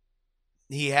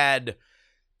 He had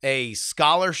a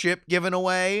scholarship given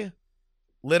away,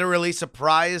 literally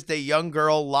surprised a young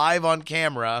girl live on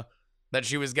camera that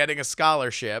she was getting a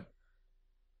scholarship.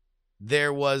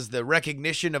 There was the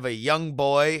recognition of a young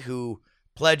boy who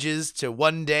pledges to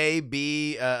one day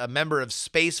be a member of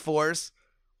Space Force,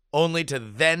 only to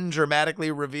then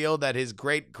dramatically reveal that his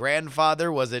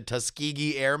great-grandfather was a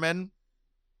Tuskegee Airman.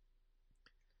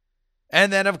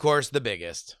 And then, of course, the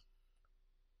biggest.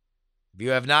 If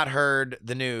you have not heard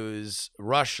the news,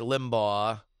 Rush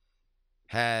Limbaugh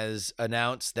has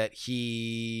announced that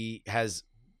he has,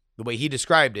 the way he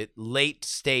described it,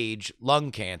 late-stage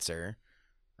lung cancer.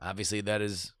 Obviously, that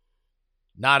is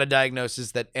not a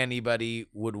diagnosis that anybody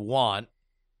would want.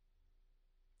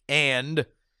 And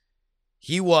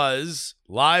he was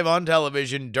live on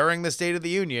television during the State of the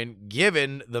Union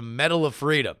given the Medal of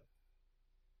Freedom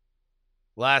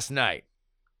last night.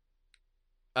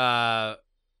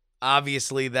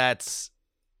 Obviously, that's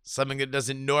something that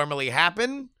doesn't normally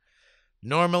happen.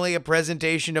 Normally, a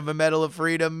presentation of a Medal of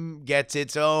Freedom gets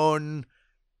its own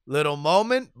little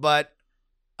moment, but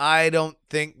I don't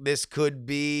think this could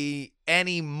be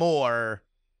any more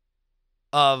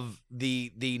of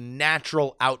the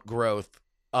natural outgrowth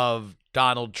of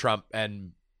Donald Trump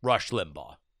and Rush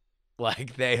Limbaugh.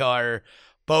 They are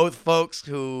both folks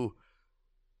who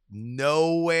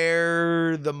know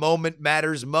where the moment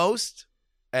matters most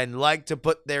and like to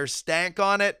put their stank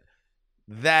on it.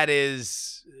 That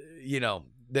is,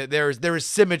 there is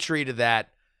symmetry to that.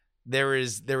 There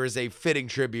is a fitting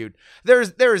tribute. There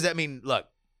is, look,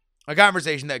 a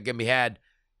conversation that can be had.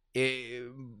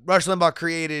 Rush Limbaugh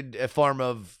created a form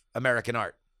of American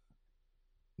art.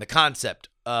 The concept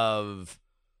of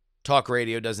talk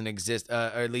radio doesn't exist, or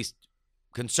at least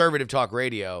conservative talk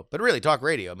radio, but really talk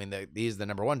radio. I mean, he's the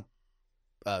number one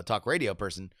talk radio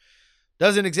person.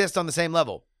 Doesn't exist on the same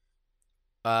level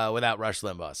without Rush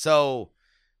Limbaugh. So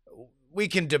we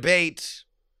can debate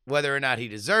whether or not he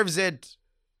deserves it,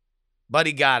 but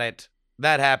he got it.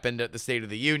 That happened at the State of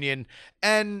the Union.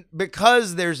 And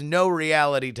because there's no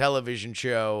reality television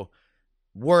show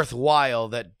worthwhile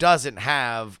that doesn't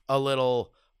have a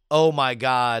little, oh my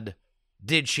God,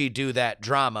 did she do that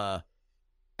drama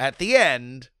at the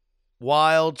end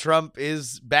while Trump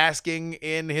is basking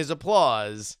in his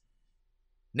applause,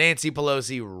 Nancy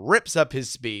Pelosi rips up his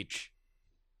speech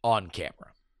on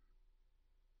camera.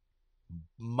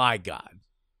 My God.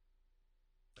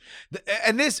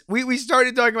 And this, we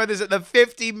started talking about this at the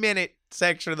 50-minute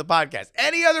section of the podcast.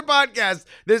 Any other podcast,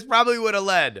 this probably would have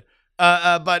led.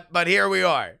 But here we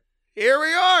are. Here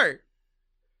we are.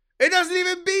 It doesn't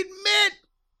even beat Mitt.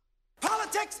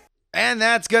 Politics. And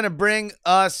that's going to bring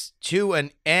us to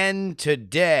an end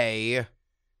today.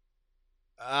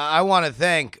 I want to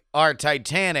thank our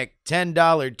Titanic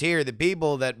 $10 tier, the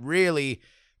people that really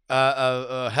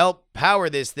help power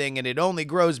this thing, and it only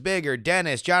grows bigger.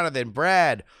 Dennis, Jonathan,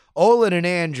 Brad, Olin and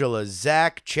Angela,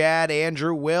 Zach, Chad,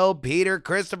 Andrew, Will, Peter,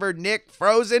 Christopher, Nick,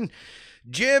 Frozen,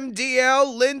 Jim,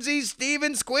 DL, Lindsay,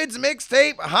 Steven, Squids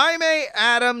Mixtape, Jaime,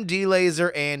 Adam,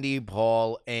 D-Laser, Andy,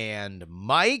 Paul, and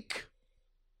Mike.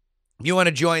 If you want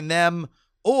to join them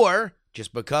or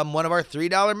just become one of our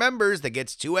 $3 members that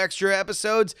gets 2 extra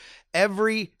episodes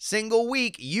every single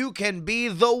week, you can be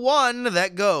the one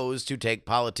that goes to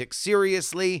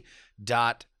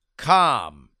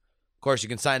takepoliticsseriously.com. Of course, you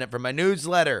can sign up for my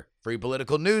newsletter, Free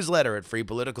Political Newsletter, at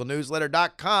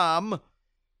freepoliticalnewsletter.com.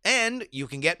 And you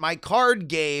can get my card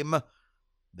game,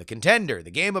 The Contender, the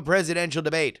game of presidential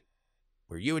debate,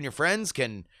 where you and your friends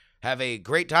can have a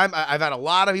great time. I've had a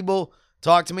lot of people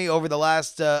talk to me over the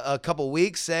last couple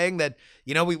weeks saying that,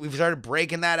 you know, we've started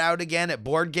breaking that out again at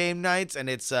board game nights, and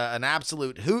it's an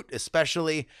absolute hoot,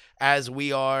 especially as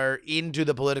we are into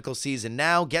the political season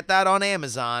now. Get that on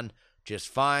Amazon. Just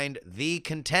find The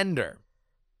Contender.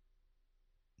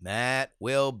 That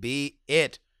will be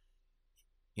it.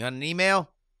 You want an email?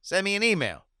 Send me an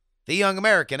email.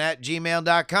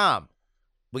 theyoungamerican@gmail.com.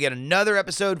 We get another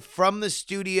episode from the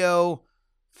studio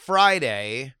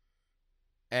Friday.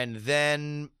 And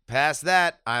then past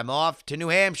that, I'm off to New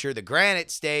Hampshire, the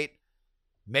Granite State.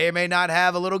 May or may not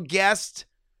have a little guest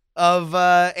of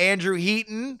Andrew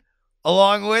Heaton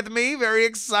along with me. Very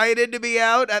excited to be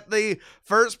out at the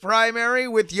first primary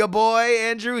with your boy,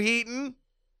 Andrew Heaton.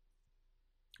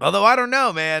 Although I don't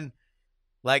know, man.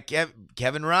 Like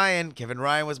Kevin Ryan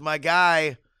was my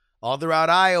guy all throughout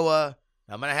Iowa.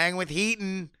 I'm going to hang with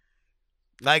Heaton.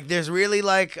 Like, there's really,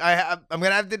 like, I'm going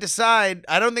to have to decide.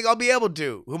 I don't think I'll be able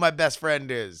to, who my best friend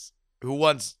is, who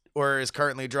wants or is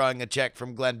currently drawing a check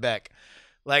from Glenn Beck.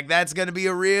 Like, that's going to be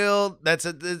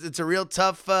it's a real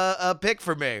tough pick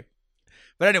for me.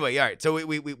 But anyway, all right, so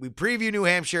we preview New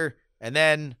Hampshire, and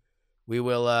then we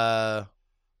will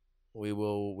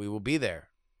be there.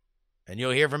 And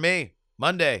you'll hear from me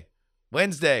Monday,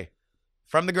 Wednesday,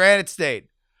 from the Granite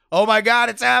State. Oh, my God,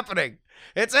 it's happening.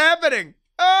 It's happening.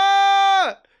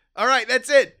 Ah! All right, that's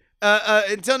it.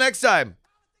 Until next time,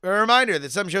 a reminder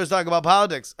that some shows talk about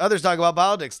politics, others talk about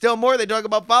politics. Still more, they talk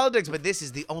about politics, but this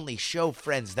is the only show,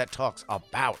 friends, that talks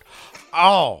about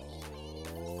all.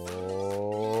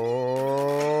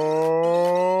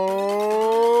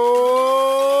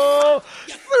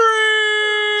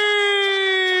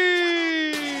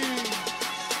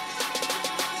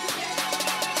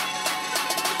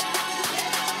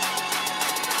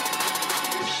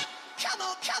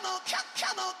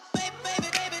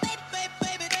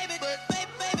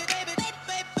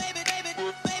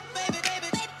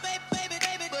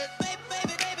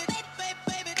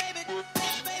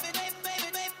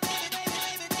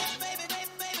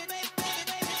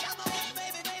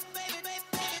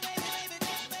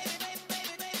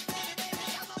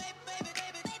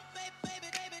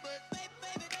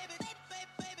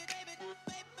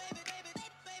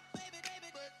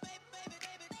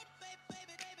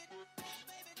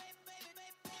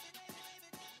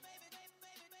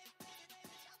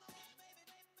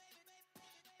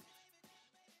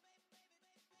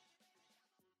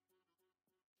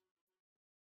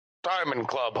 Diamond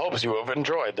Club hopes you have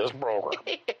enjoyed this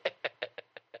program.